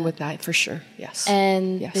with women with that, for sure. Yes.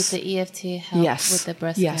 And did the EFT help with the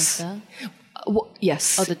breast cancer?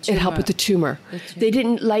 Yes, the tumor. It helped with the tumor. They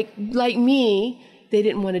didn't, like me, they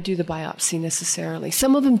didn't want to do the biopsy necessarily.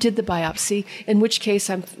 Some of them did the biopsy, in which case,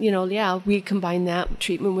 we combined that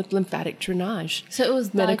treatment with lymphatic drainage. So it was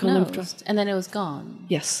diagnosed, and then it was gone?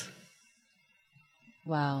 Yes.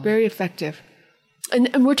 Wow. Very effective.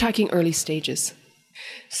 And we're talking early stages.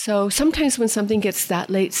 So sometimes when something gets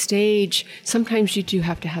that late stage, sometimes you do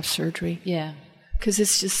have to have surgery. Yeah. Because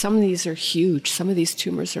it's just, some of these are huge. Some of these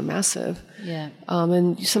tumors are massive. Yeah.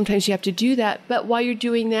 And sometimes you have to do that. But while you're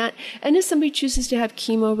doing that, and if somebody chooses to have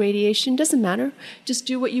chemo, radiation, doesn't matter. Just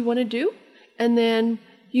do what you want to do. And then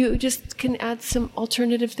you just can add some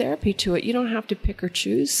alternative therapy to it. You don't have to pick or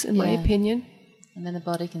choose, in my opinion. And then the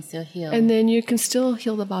body can still heal. And then you can still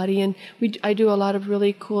heal the body. And I do a lot of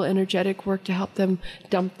really cool energetic work to help them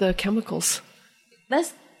dump the chemicals.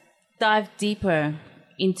 Let's dive deeper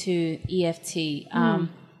into EFT.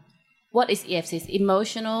 What is EFT? It's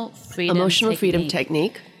Emotional Freedom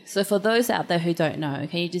Technique. So for those out there who don't know,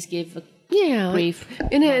 can you just give a brief?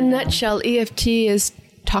 In a nutshell, EFT is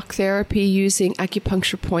talk therapy using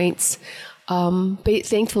acupuncture points.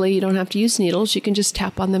 Thankfully, you don't have to use needles. You can just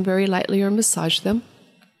tap on them very lightly or massage them.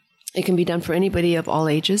 It can be done for anybody of all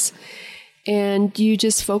ages. And you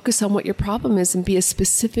just focus on what your problem is and be as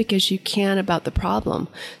specific as you can about the problem.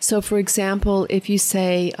 So, for example, if you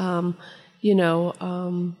say, my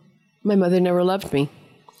mother never loved me.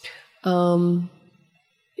 That's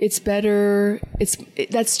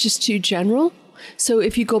just too general. So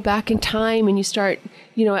if you go back in time and you start,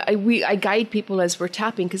 I guide people as we're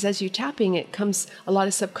tapping, because as you're tapping, it comes a lot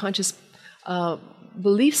of subconscious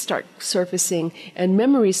beliefs start surfacing and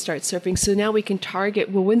memories start surfacing. So now we can target,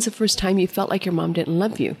 when's the first time you felt like your mom didn't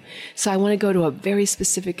love you? So I want to go to a very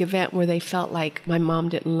specific event where they felt like my mom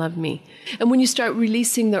didn't love me. And when you start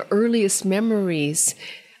releasing the earliest memories,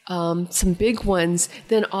 some big ones,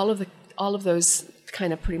 then all of those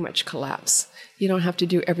kind of pretty much collapse. You don't have to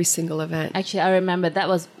do every single event. Actually, I remember that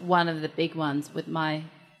was one of the big ones with my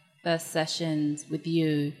first sessions with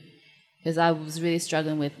you, because I was really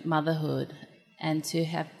struggling with motherhood, and to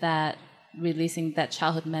have that, releasing that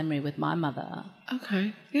childhood memory with my mother.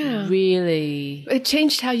 Okay, yeah. Really. It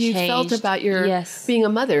changed how you felt about your being a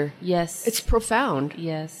mother. Yes. It's profound.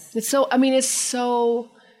 Yes. It's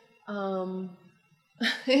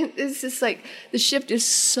just like the shift is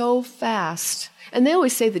so fast. And they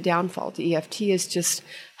always say the downfall to EFT is just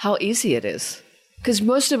how easy it is. Because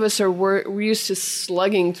most of us we're used to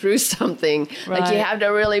slugging through something. Right. Like you have to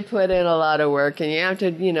really put in a lot of work, and you have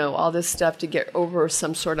to, all this stuff to get over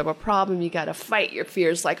some sort of a problem. You got to fight your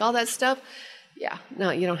fears, like all that stuff. Yeah,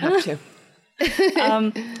 no, you don't have to.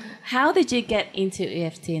 How did you get into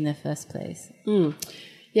EFT in the first place?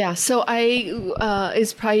 Yeah, so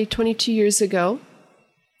it's probably 22 years ago.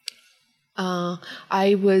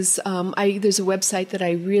 There's a website that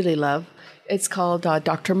I really love. It's called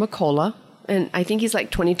Dr. McCullough, and I think he's like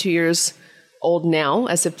 22 years old now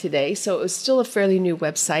as of today, so it was still a fairly new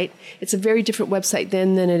website. It's a very different website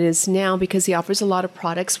then than it is now, because he offers a lot of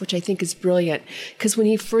products, which I think is brilliant. Because when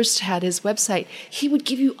he first had his website, he would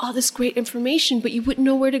give you all this great information, but you wouldn't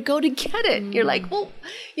know where to go to get it. You're like, well,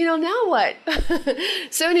 now what?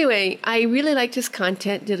 So anyway, I really liked his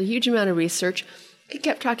content, did a huge amount of research. He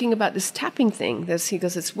kept talking about this tapping thing. He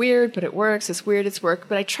goes, it's weird, but it works. It's weird, it's work.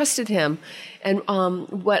 But I trusted him and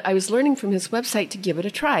what I was learning from his website to give it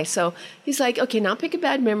a try. So he's like, okay, now pick a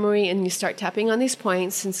bad memory, and you start tapping on these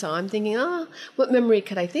points. And so I'm thinking, what memory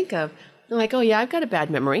could I think of? I'm like, oh, yeah, I've got a bad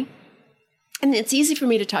memory. And it's easy for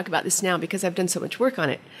me to talk about this now because I've done so much work on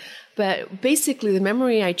it. But basically, the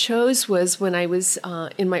memory I chose was when I was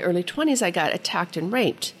in my early 20s, I got attacked and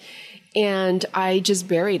raped. And I just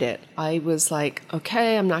buried it. I was like,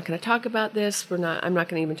 okay, I'm not going to talk about this. I'm not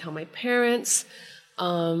going to even tell my parents.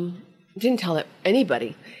 Didn't tell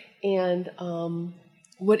anybody. And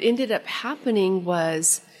what ended up happening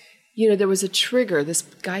was, there was a trigger. This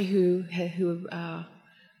guy who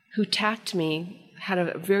attacked me had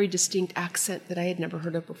a very distinct accent that I had never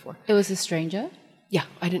heard of before. It was a stranger? Yeah,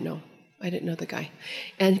 I didn't know the guy.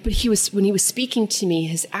 But when he was speaking to me,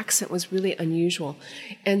 his accent was really unusual.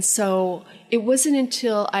 And so it wasn't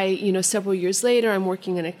until several years later, I'm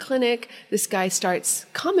working in a clinic, this guy starts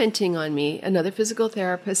commenting on me, another physical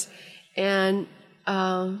therapist, and,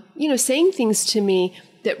 saying things to me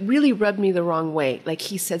that really rubbed me the wrong way. Like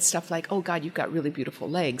he said stuff like, oh God, you've got really beautiful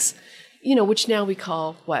legs, which now we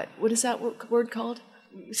call what is that word called?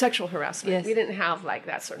 Sexual harassment. Yes. We didn't have like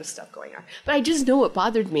that sort of stuff going on. But I just know it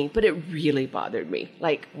bothered me, but it really bothered me.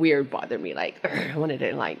 Like weird bothered me. Like I wanted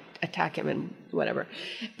to like attack him and whatever.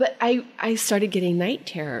 But I started getting night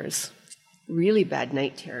terrors. Really bad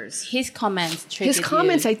night terrors. His comments triggered His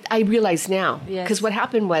comments you. I realize now. Yes. Because what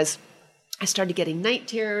happened was I started getting night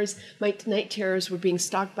terrors. My night terrors were being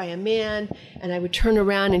stalked by a man, and I would turn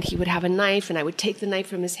around and he would have a knife, and I would take the knife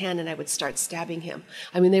from his hand and I would start stabbing him.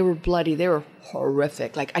 I mean, they were bloody. They were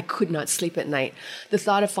horrific. Like I could not sleep at night. The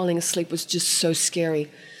thought of falling asleep was just so scary.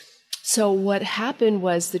 So what happened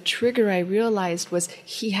was the trigger I realized was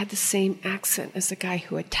he had the same accent as the guy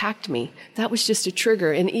who attacked me. That was just a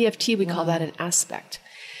trigger. In EFT, we call that an aspect.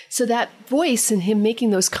 So that voice and him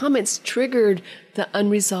making those comments triggered the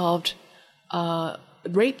unresolved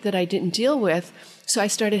rape that I didn't deal with. So I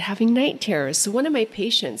started having night terrors. So one of my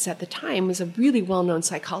patients at the time was a really well-known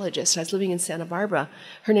psychologist. I was living in Santa Barbara.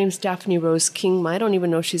 Her name's Daphne Rose Kingma. I don't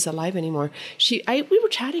even know if she's alive anymore. We were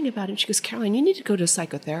chatting about it, and she goes, Caroline, you need to go to a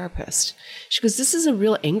psychotherapist. She goes, this is a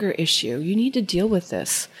real anger issue. You need to deal with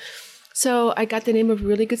this. So I got the name of a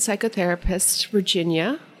really good psychotherapist,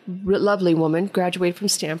 Virginia, lovely woman, graduated from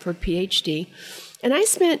Stanford, PhD. And I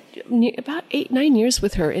spent about 8-9 years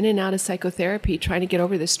with her in and out of psychotherapy trying to get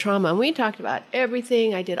over this trauma. And we talked about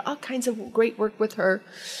everything. I did all kinds of great work with her.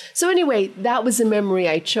 So anyway, that was a memory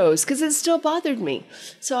I chose because it still bothered me.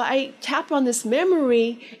 So I tapped on this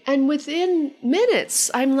memory, and within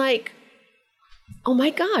minutes, I'm like, oh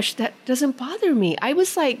my gosh, that doesn't bother me. I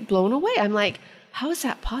was like blown away. I'm like, how is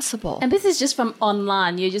that possible? And this is just from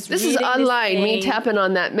online. You're just This is online, me tapping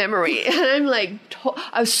on that memory. And I'm like,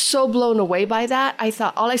 I was so blown away by that. I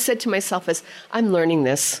thought, all I said to myself is, I'm learning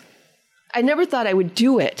this. I never thought I would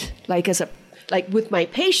do it, like with my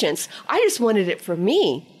patients. I just wanted it for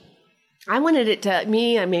me. I wanted it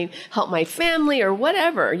to help my family or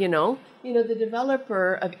whatever, You know, the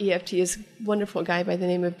developer of EFT is a wonderful guy by the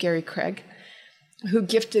name of Gary Craig, who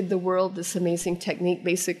gifted the world this amazing technique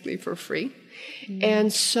basically for free. Mm.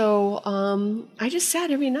 And so I just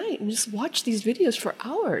sat every night and just watched these videos for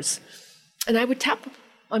hours. And I would tap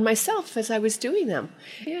on myself as I was doing them.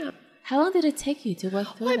 Yeah. How long did it take you to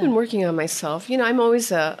work through I've been working on myself. I'm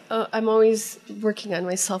always working on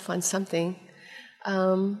myself on something,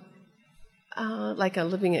 like a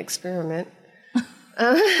living experiment. But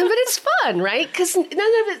it's fun, right? Because none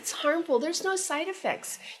of it's harmful. There's no side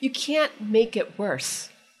effects. You can't make it worse.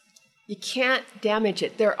 You can't damage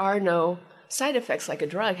it. There are no side effects like a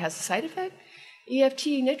drug has a side effect.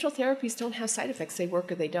 EFT, natural therapies don't have side effects. They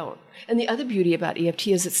work or they don't. And the other beauty about EFT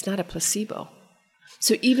is it's not a placebo.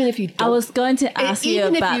 So even if you don't... I was going to ask you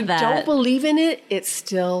about that. Even if you don't believe in it, it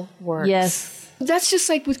still works. Yes. That's just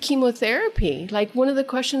like with chemotherapy. Like one of the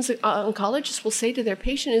questions that oncologists will say to their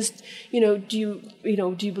patient is, do you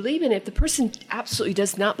believe in it? If the person absolutely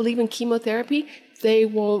does not believe in chemotherapy, they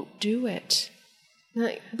won't do it.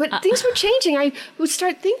 But things were changing. I would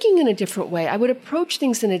start thinking in a different way. I would approach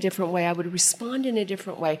things in a different way. I would respond in a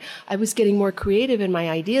different way. I was getting more creative in my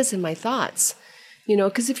ideas and my thoughts.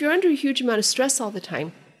 Because if you're under a huge amount of stress all the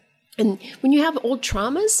time, and when you have old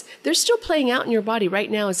traumas, they're still playing out in your body right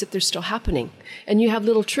now as if they're still happening. And you have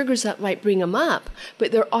little triggers that might bring them up,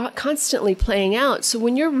 but they're constantly playing out. So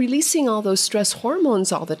when you're releasing all those stress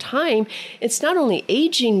hormones all the time, it's not only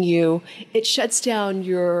aging you, it shuts down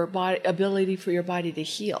your ability for your body to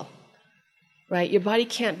heal, right? Your body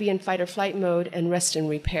can't be in fight or flight mode and rest and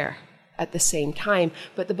repair at the same time,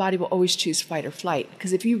 but the body will always choose fight or flight.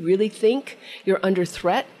 Because if you really think you're under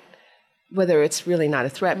threat, whether it's really not a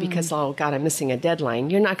threat because, oh, God, I'm missing a deadline,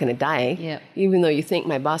 you're not going to die. Yeah. Even though you think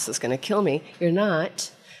my boss is going to kill me, you're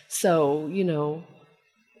not. So,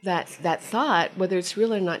 that thought, whether it's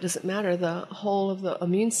real or not, doesn't matter. The whole of the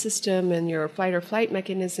immune system and your fight or flight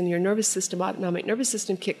mechanism, your nervous system, autonomic nervous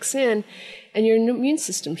system kicks in, and your immune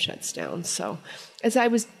system shuts down. So as I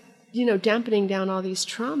was, dampening down all these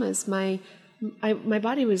traumas, my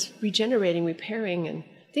body was regenerating, repairing, and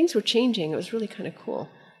things were changing. It was really kind of cool.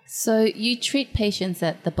 So you treat patients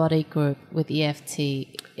at the Body Group with EFT.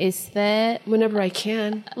 Is there... Whenever I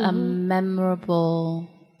can. A memorable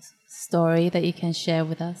story that you can share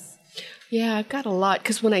with us? Yeah, I've got a lot,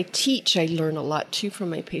 because when I teach, I learn a lot, too, from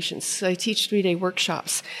my patients. So I teach 3-day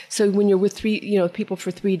workshops. So when you're with people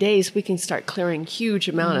for 3 days, we can start clearing huge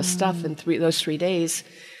amount of stuff in those 3 days.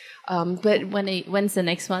 But when's the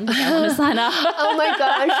next one? I want to sign up. Oh my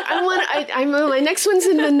gosh! My next one's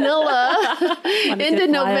in Manila, into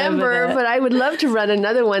November. But I would love to run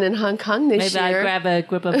another one in Hong Kong this year. Maybe I'll grab a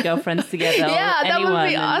group of girlfriends together. Yeah, that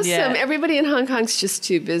would be awesome. Everybody in Hong Kong's just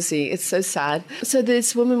too busy. It's so sad. So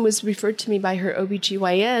this woman was referred to me by her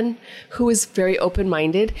OBGYN, who was very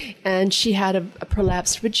open-minded, and she had a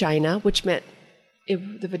prolapsed vagina, which meant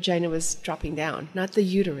the vagina was dropping down, not the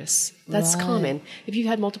uterus. That's common. If you've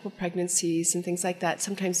had multiple pregnancies and things like that,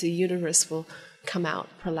 sometimes the uterus will come out,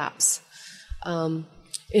 prolapse. In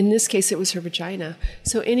this case, it was her vagina.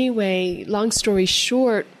 So anyway, long story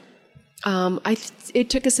short, it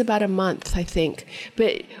took us about a month, I think.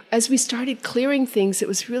 But as we started clearing things, it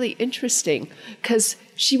was really interesting because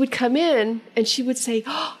she would come in and she would say,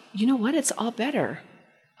 oh, you know what, it's all better.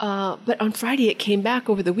 But on Friday it came back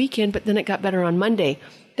over the weekend, but then it got better on Monday.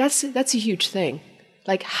 That's a huge thing.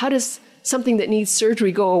 Like, how does something that needs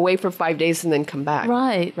surgery go away for 5 days and then come back?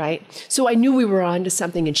 Right. Right? So I knew we were on to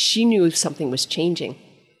something, and she knew something was changing.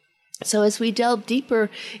 So as we delved deeper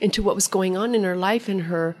into what was going on in her life and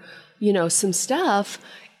her, some stuff,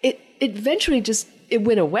 it eventually it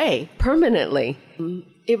went away permanently.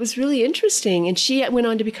 It was really interesting. And she went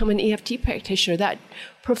on to become an EFT practitioner. That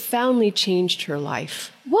profoundly changed her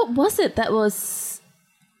life. What was it that was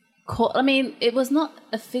called? I mean, it was not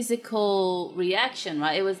a physical reaction,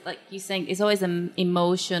 right? It was like you saying, it's always an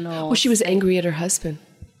emotional. Well, she was angry at her husband.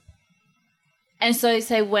 And so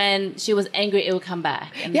say when she was angry, it would come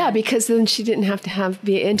back. Because then she didn't have to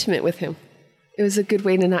be intimate with him. It was a good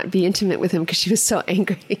way to not be intimate with him because she was so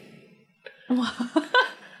angry.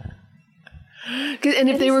 And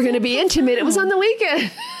if they were going to be intimate, it was on the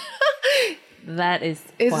weekend. That is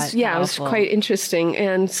quite it was quite interesting.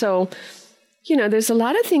 And so, there's a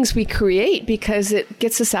lot of things we create because it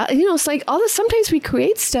gets us out. It's like sometimes we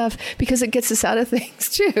create stuff because it gets us out of things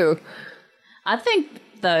too. I think,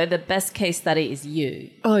 though, the best case study is you.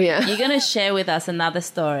 Oh, yeah. You're going to share with us another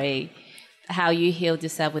story, how you healed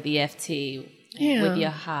yourself with EFT. With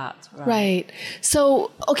your heart, right? Right.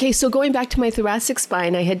 So going back to my thoracic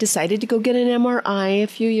spine, I had decided to go get an MRI a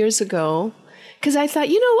few years ago because I thought,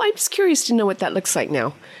 I'm just curious to know what that looks like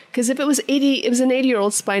now. Because if it was an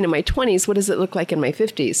 80-year-old spine in my 20s, what does it look like in my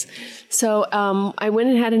 50s? So I went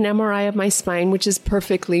and had an MRI of my spine, which is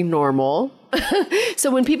perfectly normal.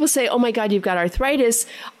 So when people say, oh my God, you've got arthritis,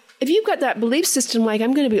 if you've got that belief system, like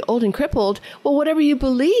I'm going to be old and crippled, well, whatever you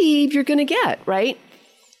believe, you're going to get, right?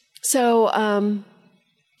 So,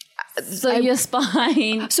 your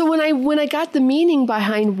spine. So when I got the meaning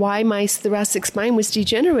behind why my thoracic spine was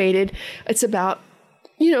degenerated, it's about,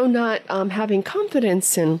 not having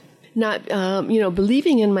confidence and not,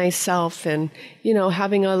 believing in myself and,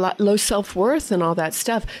 having a low self-worth and all that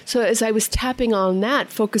stuff. So as I was tapping on that,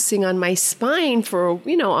 focusing on my spine for,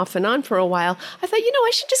 off and on for a while, I thought,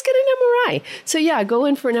 I should just get an MRI. So go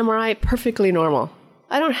in for an MRI, perfectly normal.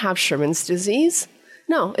 I don't have Sherman's disease.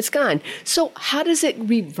 No, it's gone. So how does it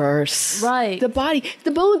reverse? Right. The body,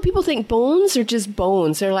 the bone, people think bones are just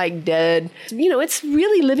bones. They're like dead. It's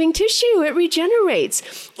really living tissue. It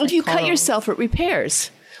regenerates. If you cut yourself, it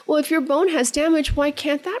repairs. Well, if your bone has damage, why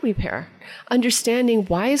can't that repair? Understanding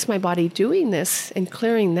why is my body doing this and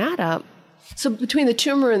clearing that up. So between the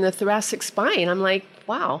tumor and the thoracic spine, I'm like,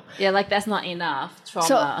 wow. Yeah, like that's not enough trauma.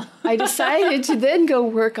 So I decided to then go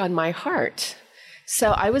work on my heart.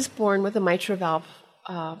 So I was born with a mitral valve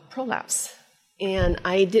prolapse. And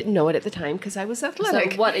I didn't know it at the time because I was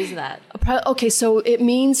athletic. So what is that? Okay, so it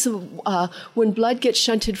means when blood gets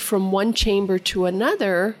shunted from one chamber to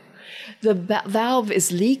another, the valve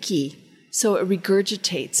is leaky. So it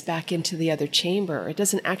regurgitates back into the other chamber. It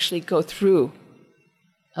doesn't actually go through.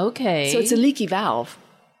 Okay. So it's a leaky valve.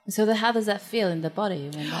 So how does that feel in the body?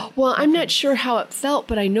 Well, I'm not sure how it felt,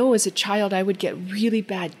 but I know as a child I would get really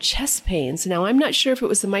bad chest pains. Now, I'm not sure if it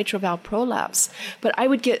was the mitral valve prolapse, but I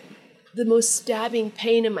would get the most stabbing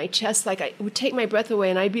pain in my chest. Like I would take my breath away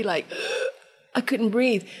and I'd be like, I couldn't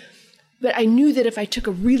breathe. But I knew that if I took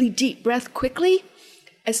a really deep breath quickly,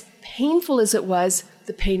 as painful as it was,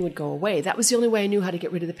 the pain would go away. That was the only way I knew how to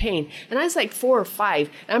get rid of the pain. And I was like 4 or 5.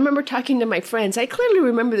 And I remember talking to my friends. I clearly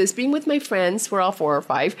remember this, being with my friends. We're all 4 or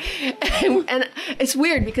 5. And it's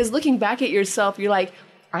weird because looking back at yourself, you're like,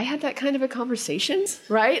 I had that kind of a conversations,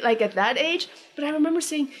 right? Like at that age. But I remember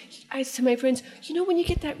saying to my friends, when you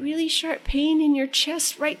get that really sharp pain in your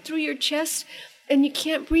chest, right through your chest, and you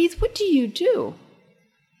can't breathe, what do you do?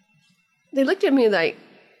 They looked at me like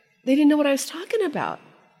they didn't know what I was talking about.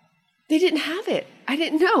 They didn't have it. I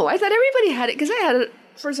didn't know. I thought everybody had it because I had it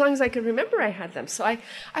for as long as I could remember. I had them. So I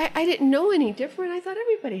didn't know any different. I thought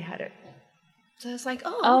everybody had it. So I was like,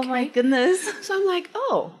 oh, okay. My goodness. So I'm like,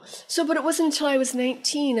 oh. So, but it wasn't until I was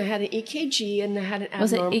 19. I had an EKG and I had an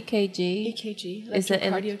abnormal. Was it EKG? EKG. Is it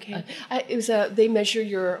electrocardiogram? It was they measure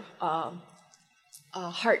your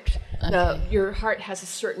heart. Okay. Your heart has a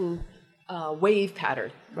certain wave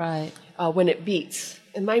pattern. Right. When it beats.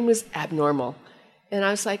 And mine was abnormal. And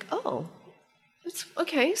I was like, oh, that's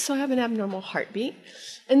okay. So I have an abnormal heartbeat.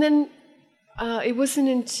 And then it wasn't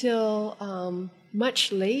until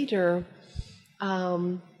much later,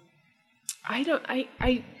 I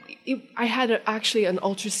had actually an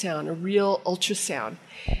ultrasound, a real ultrasound,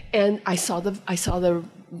 and I saw the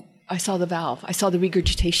valve. I saw the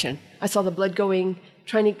regurgitation. I saw the blood going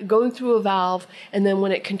through a valve, and then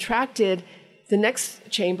when it contracted, the next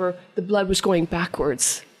chamber, the blood was going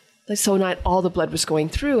backwards. So not all the blood was going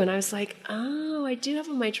through. And I was like, oh, I do have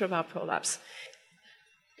a mitral valve prolapse.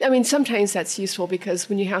 I mean, sometimes that's useful because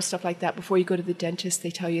when you have stuff like that, before you go to the dentist,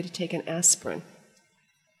 they tell you to take an aspirin.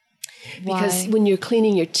 Because Why? when you're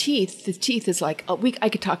cleaning your teeth, the teeth is like, I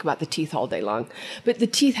could talk about the teeth all day long, but the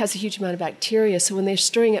teeth has a huge amount of bacteria. So when they're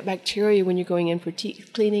stirring up bacteria when you're going in for teeth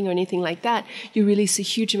cleaning or anything like that, you release a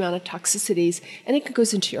huge amount of toxicities, and it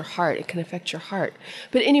goes into your heart. It can affect your heart.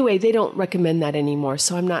 But anyway, they don't recommend that anymore.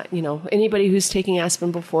 So I'm not, anybody who's taking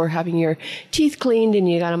aspirin before having your teeth cleaned and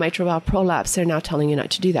you got a mitral valve prolapse, they're now telling you not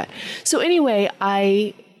to do that. So anyway,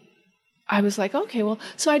 I was like, okay, well,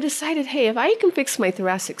 so I decided, hey, if I can fix my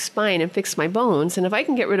thoracic spine and fix my bones, and if I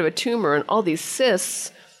can get rid of a tumor and all these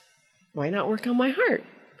cysts, why not work on my heart?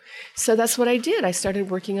 So that's what I did. I started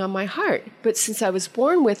working on my heart. But since I was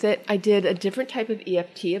born with it, I did a different type of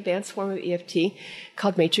EFT, advanced form of EFT,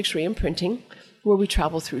 called matrix reimprinting, where we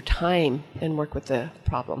travel through time and work with the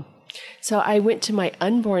problem. So I went to my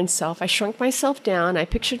unborn self. I shrunk myself down. I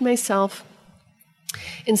pictured myself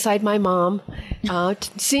inside my mom,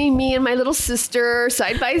 seeing me and my little sister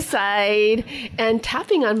side by side, and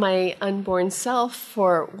tapping on my unborn self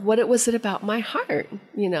for what it was about my heart,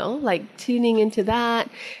 like tuning into that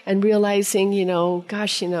and realizing,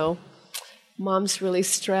 gosh, mom's really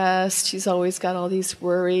stressed. She's always got all these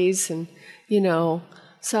worries and,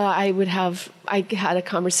 so I had a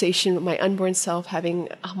conversation with my unborn self, having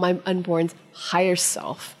my unborn higher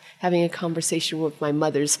self, having a conversation with my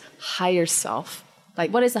mother's higher self.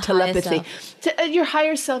 Like what is a telepathy? higher self? Your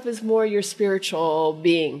higher self is more your spiritual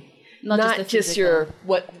being, not just your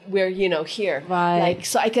we're here. Right. Like,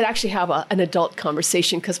 so I could actually have an adult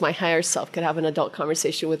conversation because my higher self could have an adult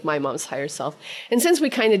conversation with my mom's higher self. And since we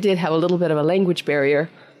kind of did have a little bit of a language barrier,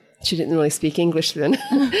 she didn't really speak English then,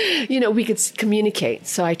 we could communicate.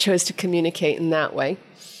 So I chose to communicate in that way.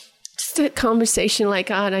 Just a conversation like,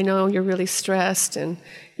 God, I know you're really stressed and,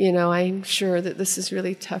 I'm sure that this is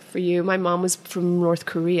really tough for you. My mom was from North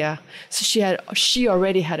Korea, so she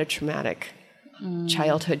already had a traumatic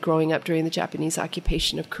childhood growing up during the Japanese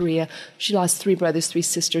occupation of Korea. She lost 3 brothers, 3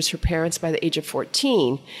 sisters, her parents by the age of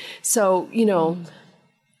 14. So,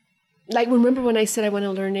 like remember when I said I want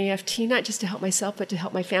to learn AFT, not just to help myself, but to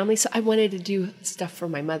help my family. So I wanted to do stuff for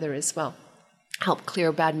my mother as well. Help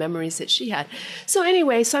clear bad memories that she had. So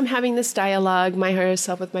anyway, I'm having this dialogue, my higher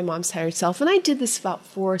self with my mom's higher self, and I did this about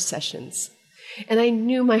 4 sessions. And I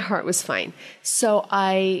knew my heart was fine. So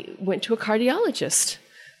I went to a cardiologist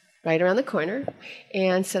right around the corner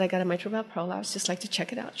and said, I got a mitral valve prolapse, just like to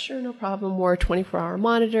check it out. Sure, no problem. Wore a 24-hour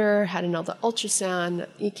monitor, had another ultrasound,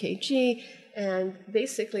 EKG, and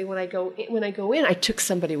basically when I go in, I took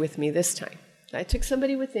somebody with me this time. I took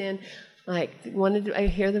somebody within, I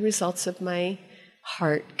hear the results of my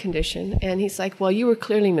heart condition. And he's like, well, you were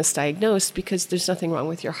clearly misdiagnosed because there's nothing wrong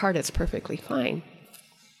with your heart. It's perfectly fine.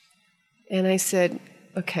 And I said,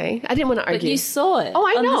 okay. I didn't want to argue. But you saw it. Oh,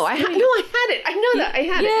 I know. I had it. I know that. I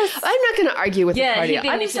had it. I'm not going to argue with the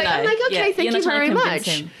cardiologist. I'm like, okay, thank you very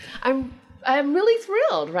much. I'm really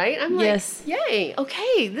thrilled, right? I'm like, yay.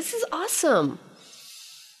 Okay, this is awesome.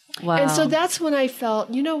 Wow. And so that's when I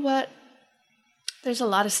felt, you know what? There's a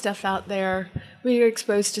lot of stuff out there. We are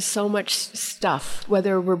exposed to so much stuff,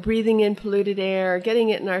 whether we're breathing in polluted air, getting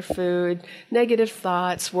it in our food, negative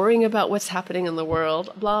thoughts, worrying about what's happening in the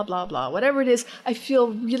world, blah, blah, blah. Whatever it is, I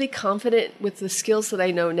feel really confident with the skills that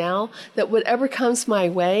I know now that whatever comes my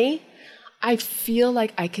way, I feel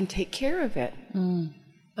like I can take care of it.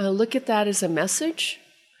 I look at that as a message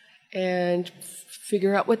and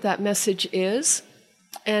figure out what that message is.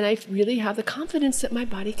 And I really have the confidence that my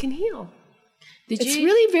body can heal. It's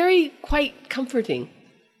really quite comforting.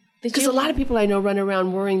 Because a lot of people I know run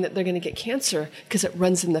around worrying that they're going to get cancer because it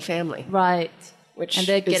runs in the family. Right. And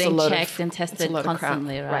they're getting checked and tested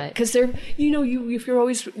constantly, right? Because if you're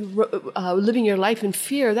always living your life in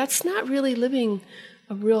fear, that's not really living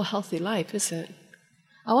a real healthy life, is it?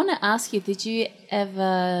 I want to ask you, did you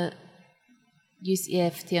ever use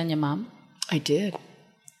EFT on your mum? I did.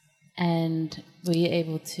 And were you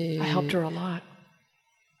able to... I helped her a lot.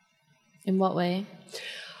 In what way?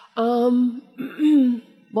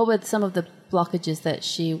 What were some of the blockages that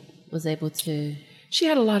she was able to... She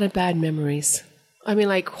had a lot of bad memories. I mean,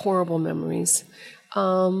 like horrible memories.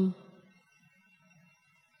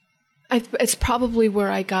 It's probably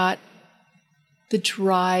where I got the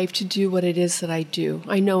drive to do what it is that I do.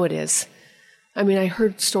 I know it is. I mean, I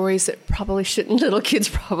heard stories that little kids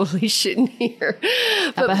probably shouldn't hear.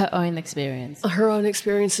 But about her own experience. Her own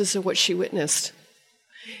experiences of what she witnessed.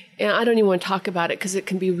 And I don't even want to talk about it because it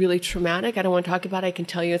can be really traumatic. I don't want to talk about it. I can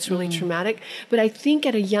tell you it's really traumatic. But I think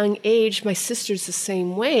at a young age, my sister's the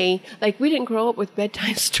same way. Like, we didn't grow up with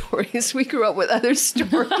bedtime stories. We grew up with other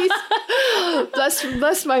stories.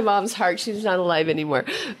 bless my mom's heart. She's not alive anymore.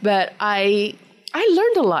 But I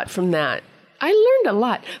learned a lot from that. I learned a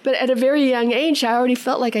lot, but at a very young age, I already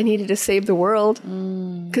felt like I needed to save the world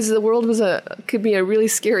because the world could be a really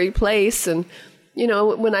scary place. And,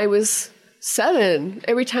 when I was 7,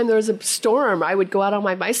 every time there was a storm, I would go out on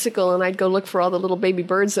my bicycle and I'd go look for all the little baby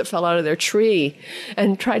birds that fell out of their tree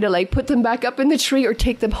and try to put them back up in the tree or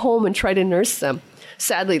take them home and try to nurse them.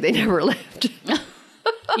 Sadly, they never lived.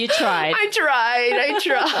 You tried. I tried.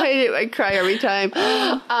 I cry every time.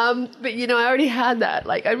 But, I already had that.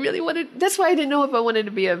 I really wanted, that's why I didn't know if I wanted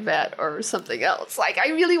to be a vet or something else. I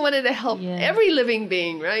really wanted to help every living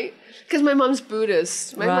being, right? Because my mom's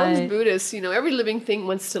Buddhist. Every living thing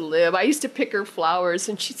wants to live. I used to pick her flowers,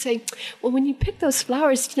 and she'd say, well, when you pick those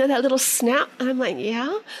flowers, do you know that little snap? And I'm like,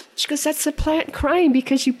 yeah. She goes, that's the plant crying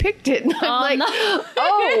because you picked it. And I'm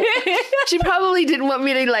She probably didn't want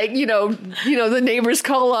me to, the neighbors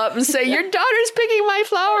call up and say, your daughter's picking my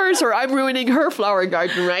flowers, or I'm ruining her flower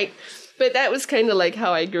garden, right? But that was kind of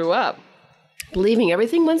how I grew up, believing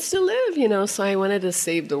everything wants to live, so I wanted to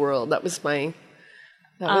save the world. That was my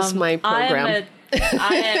program.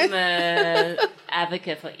 I am an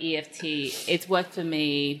advocate for EFT. It's worked for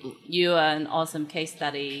me. You are an awesome case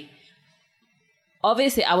study.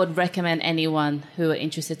 Obviously, I would recommend anyone who are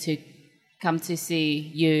interested to come to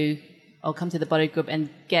see you or come to the Body Group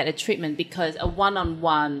and get a treatment, because a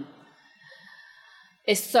one-on-one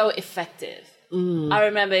is so effective. I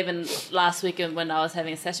remember even last weekend when I was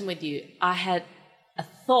having a session with you, I had a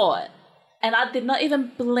thought and I did not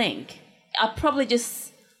even blink. I probably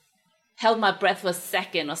just held my breath for a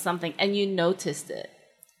second or something, and you noticed it.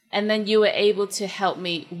 And then you were able to help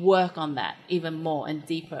me work on that even more and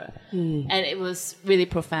deeper. And it was really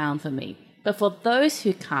profound for me. But for those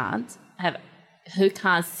who can't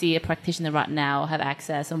see a practitioner right now, have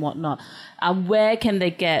access and whatnot, where can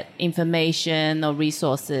they get information or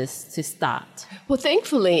resources to start? Well,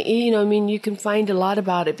 thankfully, you can find a lot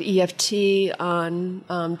about it, EFT on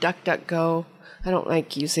DuckDuckGo. I don't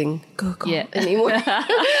like using Google anymore.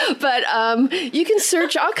 But you can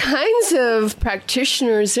search all kinds of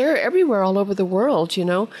practitioners. They're everywhere all over the world,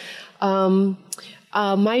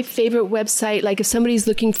 My favorite website, if somebody's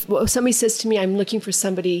if somebody says to me, I'm looking for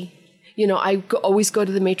somebody, I always go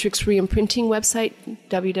to the Matrix Reimprinting website,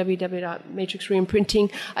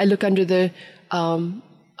 www.matrixreimprinting. I look under the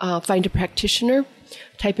find a practitioner,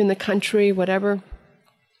 type in the country, whatever.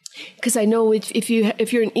 Because I know if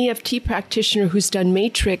you're an EFT practitioner who's done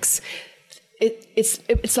Matrix,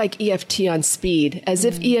 it's like EFT on speed. As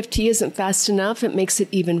if EFT isn't fast enough, it makes it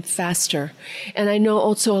even faster. And I know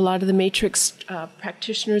also a lot of the Matrix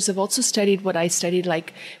practitioners have also studied what I studied,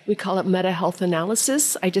 we call it meta health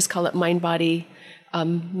analysis. I just call it mind-body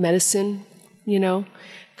medicine,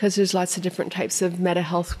 because there's lots of different types of meta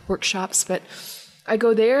health workshops. But I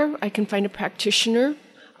go there, I can find a practitioner.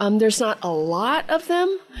 There's not a lot of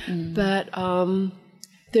them, but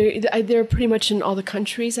they're pretty much in all the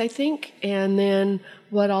countries, I think. And then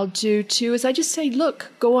what I'll do, too, is I just say, look,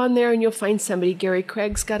 go on there and you'll find somebody. Gary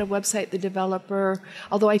Craig's got a website, The Developer,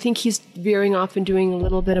 although I think he's veering off and doing a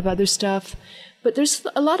little bit of other stuff. But there's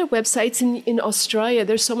a lot of websites in Australia.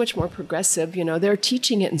 They're so much more progressive. They're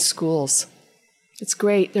teaching it in schools. It's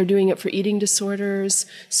great. They're doing it for eating disorders,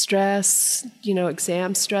 stress,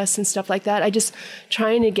 exam stress and stuff like that. I just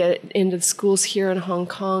trying to get it into the schools here in Hong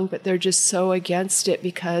Kong, but they're just so against it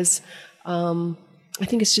because I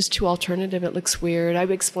think it's just too alternative. It looks weird.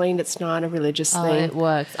 I've explained it's not a religious thing. It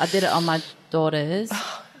works. I did it on my daughters.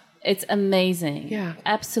 It's amazing. Yeah.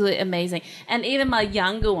 Absolutely amazing. And even my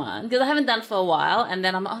younger one, because I haven't done it for a while, and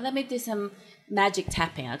then I'm let me do some magic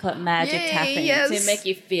tapping. I call it magic tapping to make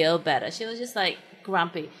you feel better. She was just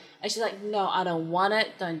grumpy. And she's like, no, I don't want it.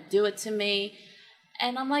 Don't do it to me.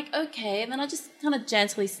 And I'm like, okay. And then I just kind of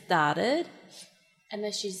gently started. And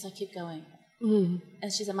then she's like, keep going. And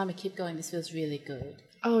she's like, Mama, keep going. This feels really good.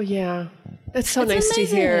 Oh, yeah. That's so nice amazing.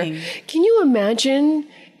 To hear. Can you imagine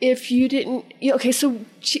if you didn't... Okay, so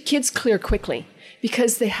kids clear quickly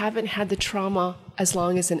because they haven't had the trauma as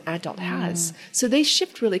long as an adult has. So they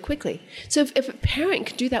shift really quickly. So if a parent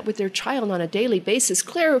could do that with their child on a daily basis,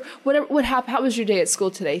 Claire, how was your day at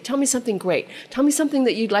school today? Tell me something great. Tell me something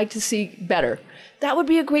that you'd like to see better. That would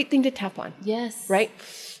be a great thing to tap on. Yes. Right?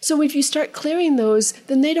 So if you start clearing those,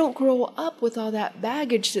 then they don't grow up with all that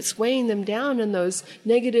baggage that's weighing them down and those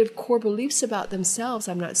negative core beliefs about themselves.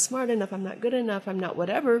 I'm not smart enough. I'm not good enough. I'm not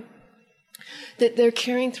whatever. That they're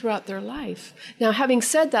carrying throughout their life. Now, having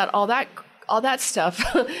said that, all that stuff,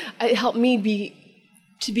 it helped me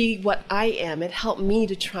to be what I am. It helped me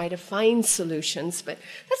to try to find solutions, but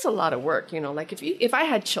that's a lot of work. If I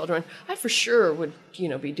had children, I for sure would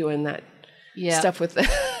be doing that stuff with them.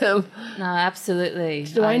 No, absolutely.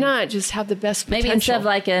 So why not just have the best potential? Maybe instead of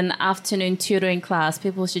like an afternoon tutoring class,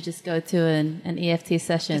 people should just go to an EFT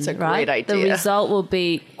session. That's a right? great idea. The result will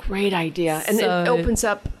be great idea. And so, it opens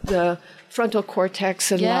up the frontal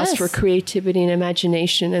cortex and allows yes. for creativity and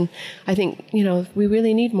imagination. And I think, we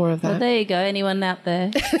really need more of that. Well, there you go. Anyone out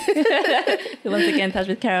there who wants to get in touch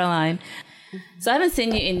with Caroline. So I haven't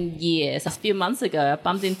seen you in years. A few months ago, I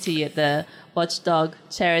bumped into you at the Watchdog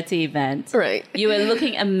charity event. Right. You were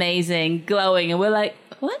looking amazing, glowing, and we're like,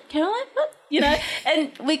 what, Caroline? What?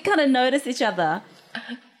 And we kind of noticed each other.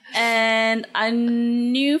 And I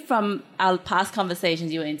knew from our past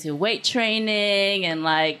conversations you were into weight training and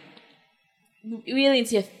like really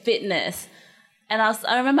into your fitness. And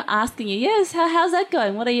I remember asking you, yes, how's that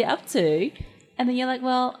going? What are you up to? And then you're like,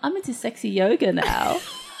 well, I'm into sexy yoga now.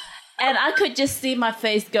 And I could just see my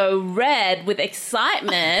face go red with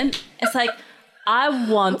excitement. It's like, I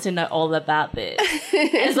want to know all about this.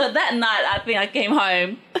 And so that night, I think I came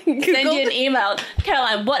home, sent you an email.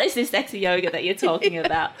 Caroline, what is this sexy yoga that you're talking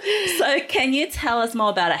about? So can you tell us more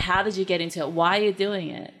about it? How did you get into it? Why are you doing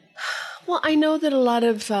it? Well, I know that a lot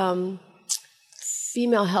of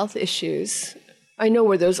female health issues, I know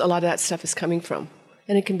where a lot of that stuff is coming from.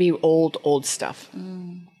 And it can be old stuff.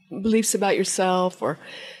 Beliefs about yourself or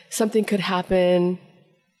something could happen.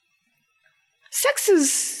 Sex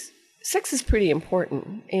is pretty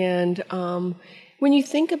important. And when you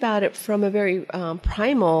think about it from a very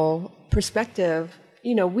primal perspective,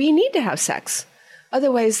 we need to have sex.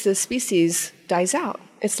 Otherwise, the species dies out.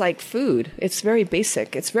 It's like food. It's very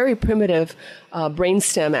basic. It's very primitive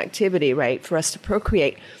brainstem activity, right, for us to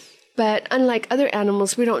procreate. But unlike other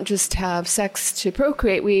animals, we don't just have sex to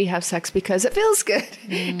procreate. We have sex because it feels good.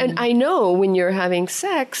 And I know when you're having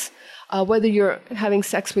sex, whether you're having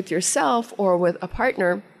sex with yourself or with a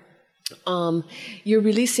partner, you're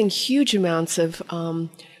releasing huge amounts of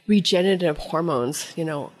regenerative hormones,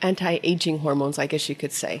 anti-aging hormones, I guess you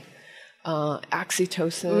could say.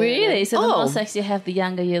 Oxytocin. Really? So the more sex you have, the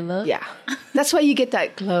younger you look? Yeah. That's why you get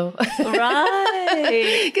that glow.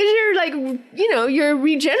 Right. Because you're like, you're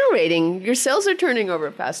regenerating. Your cells are turning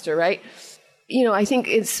over faster, right? I think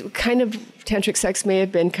it's kind of, tantric sex may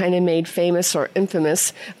have been kind of made famous or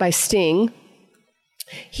infamous by Sting.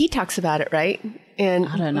 He talks about it, right? And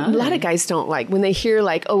I don't know. A lot of guys don't like, when they hear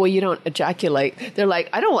like, oh, well, you don't ejaculate, they're like,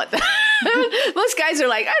 I don't want that. Most guys are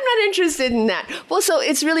like, I'm not interested in that. Well, so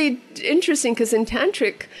it's really interesting because in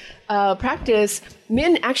tantric practice,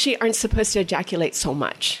 men actually aren't supposed to ejaculate so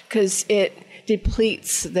much because it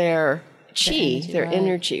depletes their chi, their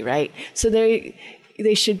energy, right? So they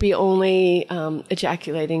should be only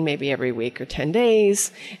ejaculating maybe every week or 10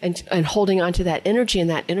 days and holding on to that energy,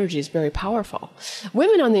 and that energy is very powerful.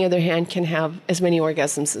 Women, on the other hand, can have as many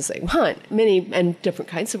orgasms as they want, many and different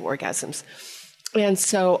kinds of orgasms. And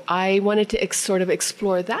so I wanted to sort of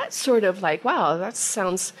explore that sort of like, wow, that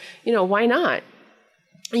sounds, why not?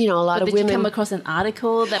 A lot of women. Did you come across an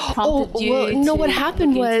article that prompted you? Well, no, what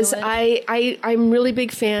happened was I'm really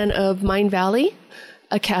big fan of Mind Valley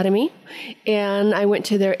Academy, and I went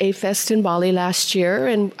to their A-Fest in Bali last year,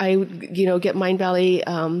 and I, get Mind Valley,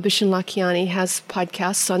 Vishen Lakhiani has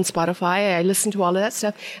podcasts on Spotify. I listened to all of that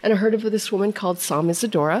stuff, and I heard of this woman called Sam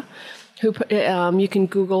Isadora, who you can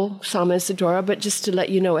Google Sama Isadora, but just to let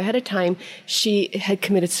you know ahead of time, she had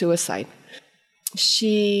committed suicide.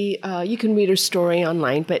 She, you can read her story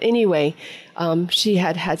online, but anyway, she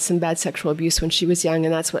had some bad sexual abuse when she was young,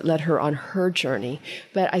 and that's what led her on her journey.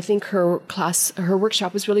 But I think her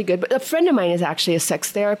workshop was really good. But a friend of mine is actually a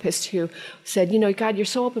sex therapist who said, God, you're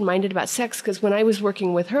so open-minded about sex, because when I was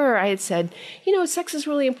working with her, I had said, sex is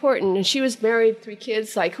really important. And she was married, 3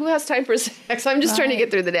 kids, like, who has time for sex? I'm just trying to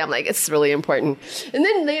get through the day. I'm like, it's really important. And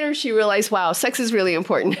then later she realized, wow, sex is really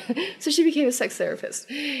important. So she became a sex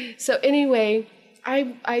therapist. So anyway,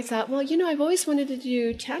 I thought, well, I've always wanted to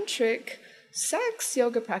do tantric sex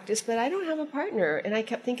yoga practice, but I don't have a partner. And I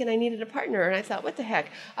kept thinking I needed a partner. And I thought, what the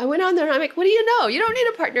heck? I went on there and I'm like, what do you know? You don't need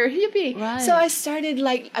a partner. Yippee. Right. So I started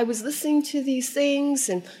I was listening to these things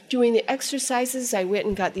and doing the exercises. I went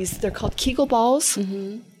and got these, they're called Kegel balls.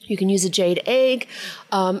 Mm-hmm. You can use a jade egg.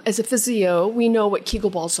 As a physio, we know what Kegel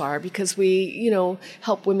balls are because we,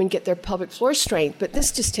 help women get their pelvic floor strength. But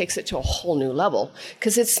this just takes it to a whole new level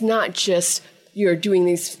because it's not just you're doing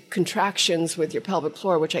these contractions with your pelvic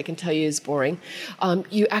floor, which I can tell you is boring.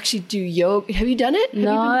 You actually do yoga. Have you done it?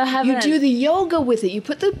 No, I haven't. You do the yoga with it. You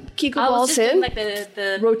put the Kegel balls in, like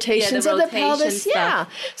the rotations of the pelvis. stuff. Yeah.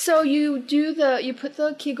 So you put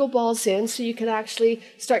the Kegel balls in, so you can actually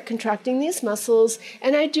start contracting these muscles.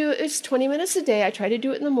 And it's 20 minutes a day. I try to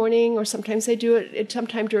do it in the morning, or sometimes I do it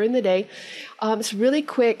sometime during the day. It's really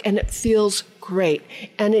quick and it feels great.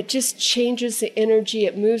 And it just changes the energy.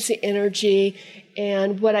 It moves the energy.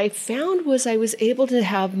 And what I found was I was able to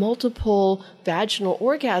have multiple vaginal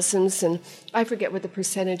orgasms. And I forget what the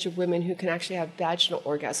percentage of women who can actually have vaginal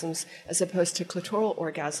orgasms as opposed to clitoral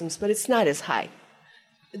orgasms, but it's not as high.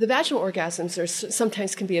 The vaginal orgasms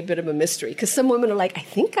sometimes can be a bit of a mystery because some women are like, I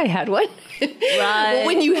think I had one. Right. Well,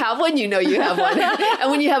 when you have one, you know you have one. And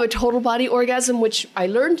when you have a total body orgasm, which I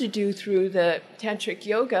learned to do through the tantric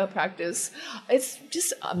yoga practice, it's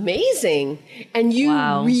just amazing. And you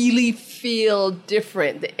really feel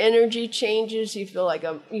different. The energy changes. You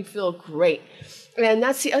feel great. And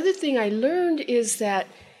that's the other thing I learned is that,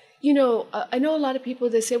 I know a lot of people,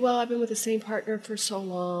 they say, well, I've been with the same partner for so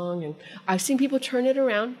long, and I've seen people turn it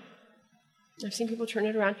around.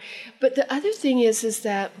 But the other thing is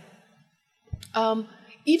that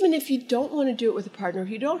even if you don't want to do it with a partner, if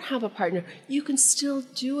you don't have a partner, you can still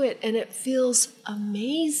do it, and it feels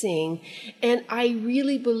amazing. And I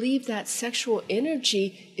really believe that sexual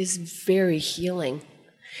energy is very healing.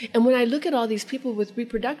 And when I look at all these people with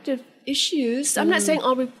reproductive issues, I'm not saying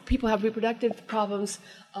all people have reproductive problems.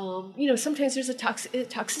 Sometimes there's a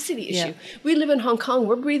toxicity issue. Yeah. We live in Hong Kong.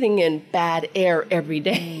 We're breathing in bad air every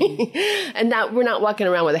day. And now we're not walking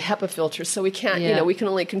around with a HEPA filter, so we can't, we can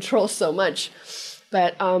only control so much.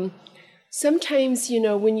 But sometimes,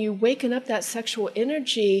 when you waken up that sexual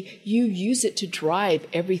energy, you use it to drive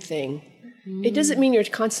everything. It doesn't mean you're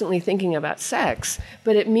constantly thinking about sex,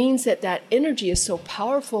 but it means that energy is so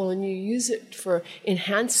powerful and you use it for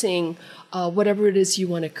enhancing whatever it is you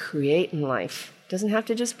want to create in life. It doesn't have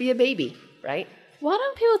to just be a baby, right? Why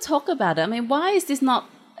don't people talk about it? I mean, why is this not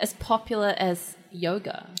as popular as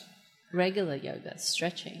yoga, regular yoga,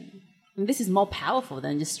 stretching? I mean, this is more powerful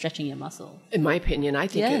than just stretching your muscle. In my opinion, I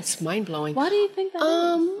think it's mind-blowing. Why do you think that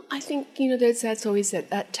is? I think, that's always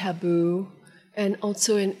that taboo. And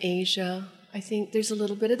also in Asia, I think there's a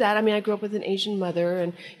little bit of that. I mean, I grew up with an Asian mother,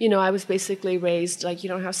 and, I was basically raised like, you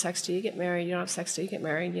don't have sex till you get married, you don't have sex till you get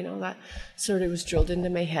married, that sort of was drilled into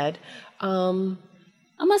my head. I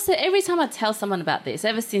must say, every time I tell someone about this,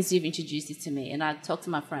 ever since you've introduced this to me, and I talk to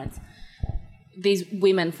my friends, these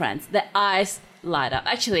women friends, their eyes light up.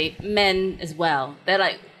 Actually, men as well. They're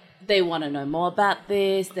like, they want to know more about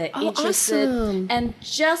this. They're interested. Awesome. And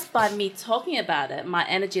just by me talking about it, my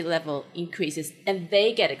energy level increases and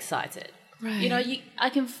they get excited. Right.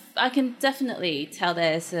 I can definitely tell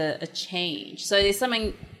there's a change. So there's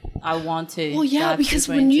something I want to. Well, yeah, because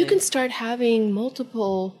when you can start having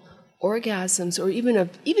multiple orgasms, or even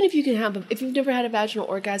if you can if you've never had a vaginal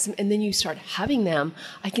orgasm and then you start having them,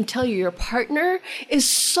 I can tell you your partner is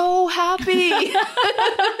so happy. Your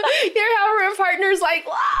partner's like,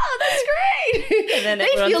 wow, that's great. And then they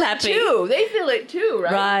feel it too. They feel it too,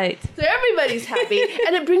 right? Right. So everybody's happy,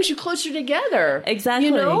 and it brings you closer together. Exactly.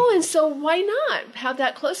 And so why not have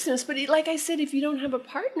that closeness? But like I said, if you don't have a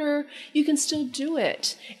partner, you can still do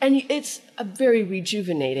it, and it's very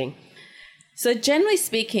rejuvenating. So generally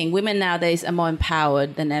speaking, women nowadays are more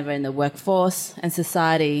empowered than ever in the workforce and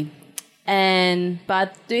society. But I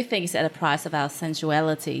do think it's at a price of our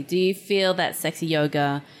sensuality. Do you feel that sexy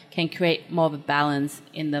yoga can create more of a balance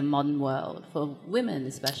in the modern world, for women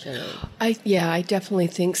especially? I definitely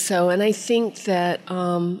think so. And I think that,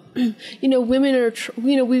 women are,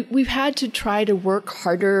 we've had to try to work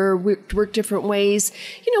harder, work different ways.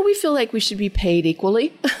 We feel like we should be paid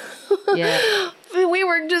equally. Yeah. We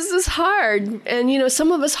work just as hard, and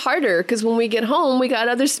some of us harder, because when we get home, we got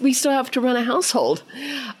others. We still have to run a household.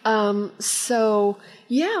 When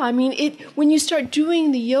you start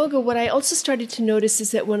doing the yoga, what I also started to notice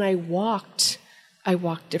is that when I walked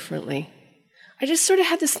differently. I just sort of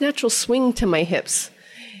had this natural swing to my hips.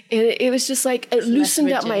 And it was just like, it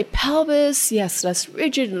loosened up my pelvis. Yes, less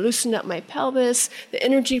rigid, loosened up my pelvis. The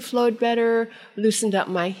energy flowed better, loosened up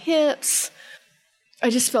my hips. I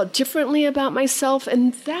just felt differently about myself,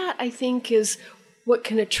 and that, I think, is what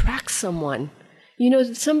can attract someone.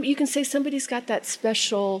 You can say somebody's got that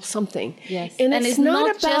special something. Yes. And it's not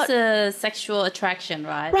about just a sexual attraction,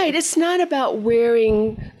 right? Right. It's not about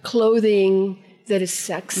wearing clothing that is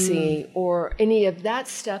sexy or any of that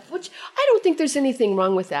stuff, which I don't think there's anything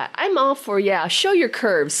wrong with that. I'm all for, show your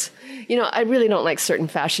curves. I really don't like certain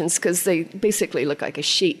fashions because they basically look like a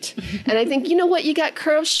sheet. And I think, you know what, you got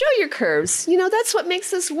curves, show your curves. That's what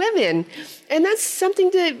makes us women. And that's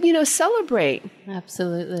something to, celebrate.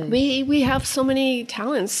 Absolutely. We have so many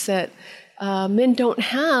talents that men don't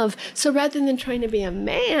have. So rather than trying to be a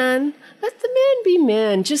man, let the men be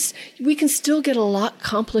men. We can still get a lot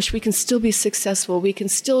accomplished. We can still be successful. We can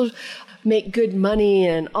still make good money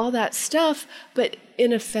and all that stuff, but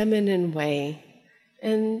in a feminine way.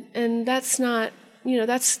 And that's not,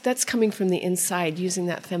 that's coming from the inside, using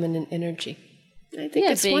that feminine energy. I think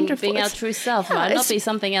it's wonderful. Being our true self, right? Not be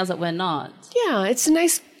something else that we're not. Yeah, it's a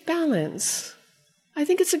nice balance. I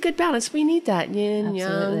think it's a good balance. We need that yin,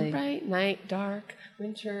 yang, bright, night, dark,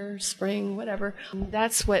 winter, spring, whatever.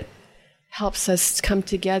 That's what helps us come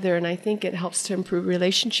together, and I think it helps to improve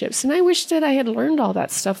relationships. And I wish that I had learned all that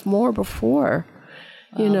stuff more before,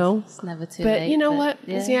 It's never too late. But you know what?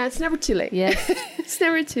 Yeah, it's never too late. Yeah. It's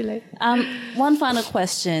never too late. One final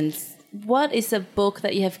question. What is a book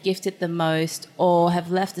that you have gifted the most or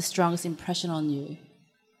have left the strongest impression on you?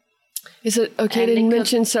 Is it okay to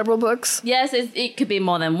mention several books? Yes, it could be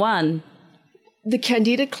more than one. The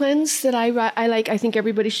Candida cleanse that I like, I think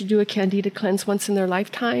everybody should do a Candida cleanse once in their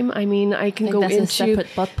lifetime. I mean, I can go into... That's a separate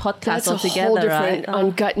podcast altogether, that's a whole different,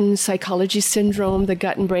 on gut and psychology syndrome, the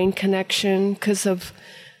gut and brain connection, because of,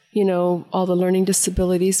 all the learning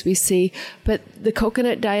disabilities we see. But the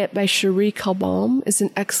Coconut Diet by Cherie Kalbaum is an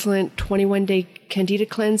excellent 21-day Candida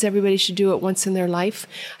cleanse. Everybody should do it once in their life.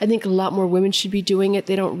 I think a lot more women should be doing it.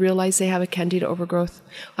 They don't realize they have a Candida overgrowth.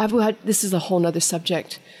 This is a whole nother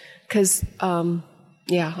subject. Because,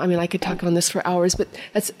 I could talk on this for hours, but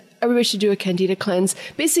everybody should do a Candida cleanse.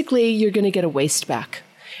 Basically, you're going to get a waist back.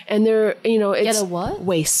 And it's... Get a what?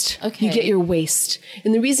 Waist. Okay. You get your waist.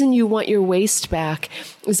 And the reason you want your waist back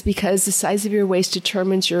is because the size of your waist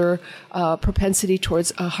determines your propensity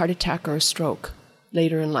towards a heart attack or a stroke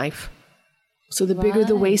later in life. So the bigger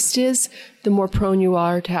the waist is, the more prone you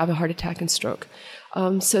are to have a heart attack and stroke.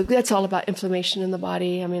 So that's all about inflammation in the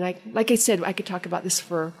body. I mean, like I said, I could talk about this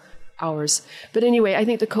for hours. But anyway, I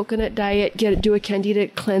think the Coconut Diet, do a Candida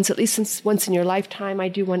cleanse at least once in your lifetime. I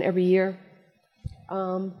do one every year.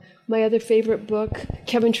 My other favorite book,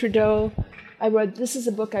 Kevin Trudeau. This is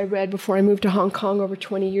a book I read before I moved to Hong Kong over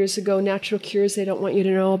 20 years ago, Natural Cures They Don't Want You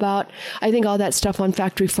to Know About. I think all that stuff on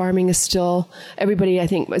factory farming is still, everybody I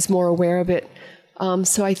think is more aware of it.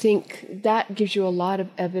 So I think that gives you a lot of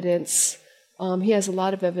evidence. He has a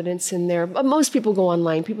lot of evidence in there. But most people go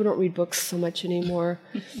online. People don't read books so much anymore.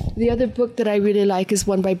 The other book that I really like is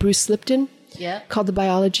one by Bruce Lipton called The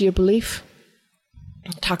Biology of Belief. I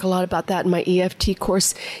talk a lot about that in my EFT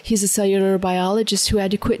course. He's a cellular biologist who had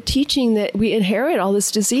to quit teaching that we inherit all this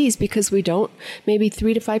disease because we don't. Maybe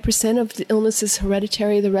 3 to 5% of the illness is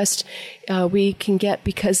hereditary. The rest we can get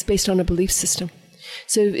based on a belief system.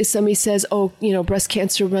 So if somebody says, breast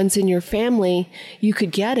cancer runs in your family, you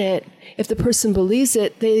could get it. If the person believes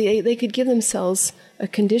it, they could give themselves a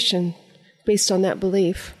condition based on that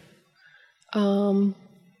belief.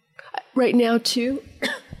 Right now, too,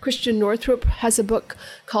 Christian Northrup has a book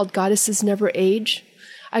called Goddesses Never Age.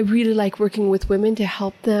 I really like working with women to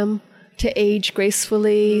help them to age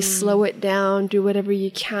gracefully, slow it down, do whatever you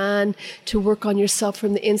can to work on yourself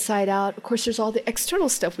from the inside out. Of course, there's all the external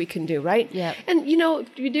stuff we can do, right? Yeah. And,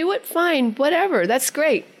 if you do it, fine, whatever, that's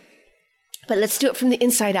great. But let's do it from the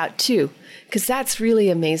inside out, too, because that's really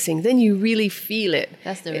amazing. Then you really feel it.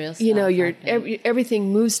 That's the real stuff.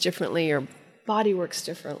 Everything moves differently, your body works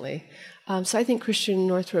differently. So I think Christian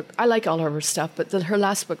Northrup, I like all of her stuff, but her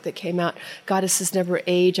last book that came out, Goddesses Never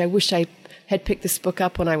Age, I wish I had picked this book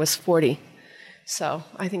up when I was 40. So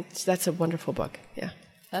I think that's a wonderful book. Yeah.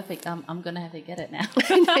 Perfect. I'm going to have to get it now.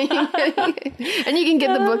 And you can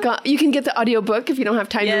get the book, you can get the audio book if you don't have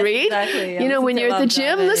time to read. Exactly. When you're at the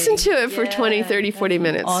gym, listen to it for 20, 30, 40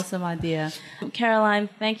 minutes. Awesome idea. Caroline,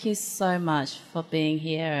 thank you so much for being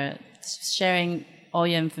here, sharing all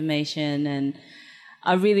your information, and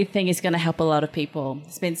I really think it's going to help a lot of people.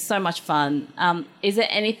 It's been so much fun. Is there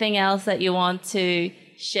anything else that you want to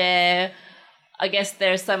share? I guess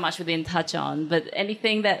there's so much we didn't touch on, but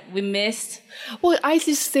anything that we missed? Well, I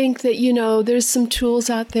just think that, there's some tools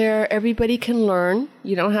out there everybody can learn.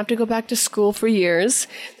 You don't have to go back to school for years.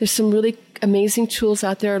 There's some really amazing tools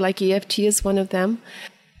out there, like EFT is one of them.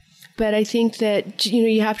 But I think that,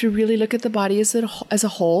 you have to really look at the body as a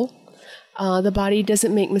whole. The body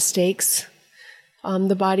doesn't make mistakes.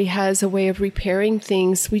 The body has a way of repairing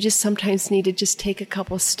things. We just sometimes need to just take a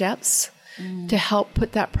couple steps to help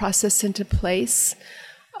put that process into place.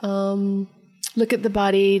 look at the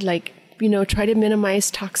body, like, try to minimize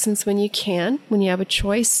toxins when you can, when you have a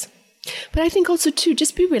choice. But I think also, too,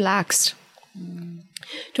 just be relaxed.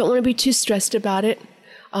 Don't want to be too stressed about it.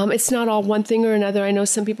 It's not all one thing or another. I know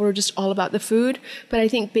some people are just all about the food, but I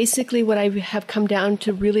think basically what I have come down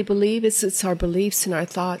to really believe is it's our beliefs and our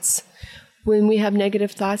thoughts. When we have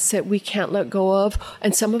negative thoughts that we can't let go of,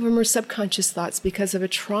 and some of them are subconscious thoughts because of a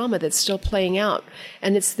trauma that's still playing out,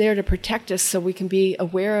 and it's there to protect us so we can be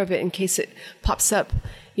aware of it in case it pops up,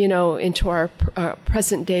 into our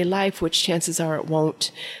present day life, which chances are it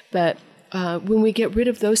won't. But when we get rid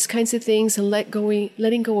of those kinds of things and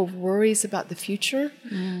letting go of worries about the future,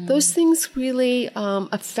 those things really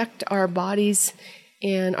affect our bodies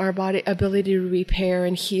and our body ability to repair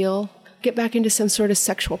and heal. Get back into some sort of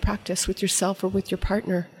sexual practice with yourself or with your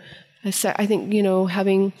partner. I think,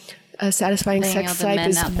 having a satisfying sex life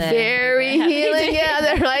is very healing. Yeah,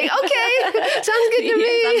 they're like, okay, sounds good to me.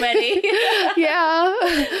 Yes, I'm ready. Yeah.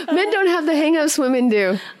 Men don't have the hang-ups women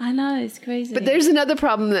do. I know, it's crazy. But there's another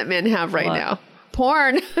problem that men have right now.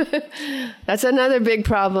 Porn. That's another big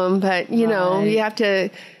problem. But, you have to,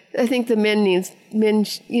 I think the men need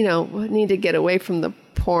to get away from the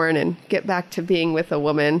porn and get back to being with a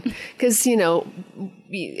woman. Because,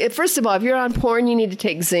 first of all, if you're on porn, you need to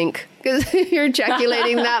take zinc. Because if you're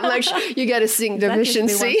ejaculating that much, you got a zinc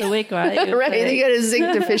deficiency. Once a week, right? Right, you got a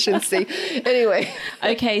zinc deficiency. Anyway.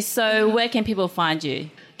 Okay, so where can people find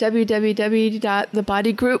you?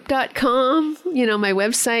 www.thebodygroup.com. My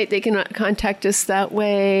website, they can contact us that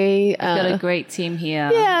way. You've got a great team here.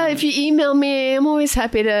 Yeah, if you email me, I'm always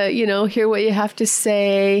happy to, hear what you have to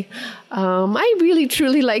say. I really,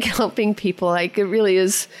 truly like helping people. Like, it really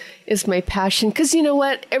is my passion. Because you know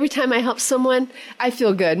what? Every time I help someone, I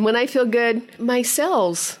feel good. When I feel good, my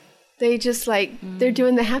cells, they just they're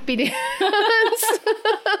doing the happy dance.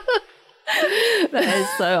 That is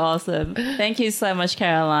so awesome. Thank you so much,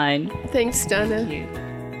 Caroline. Thanks, Donna. Thank you.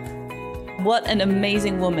 What an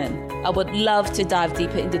amazing woman. I would love to dive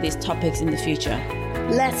deeper into these topics in the future.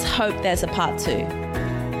 Let's hope there's a part 2.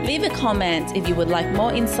 Leave a comment if you would like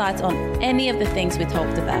more insights on any of the things we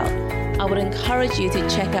talked about. I would encourage you to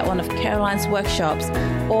check out one of Caroline's workshops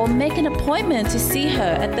or make an appointment to see her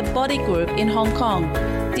at the Body Group in Hong Kong.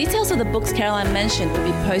 Details of the books Caroline mentioned will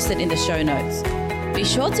be posted in the show notes. Be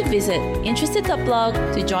sure to visit interested.blog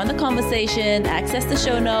to join the conversation, access the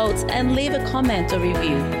show notes, and leave a comment or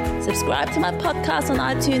review. Subscribe to my podcast on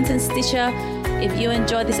iTunes and Stitcher. If you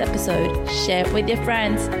enjoyed this episode, share it with your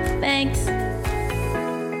friends. Thanks.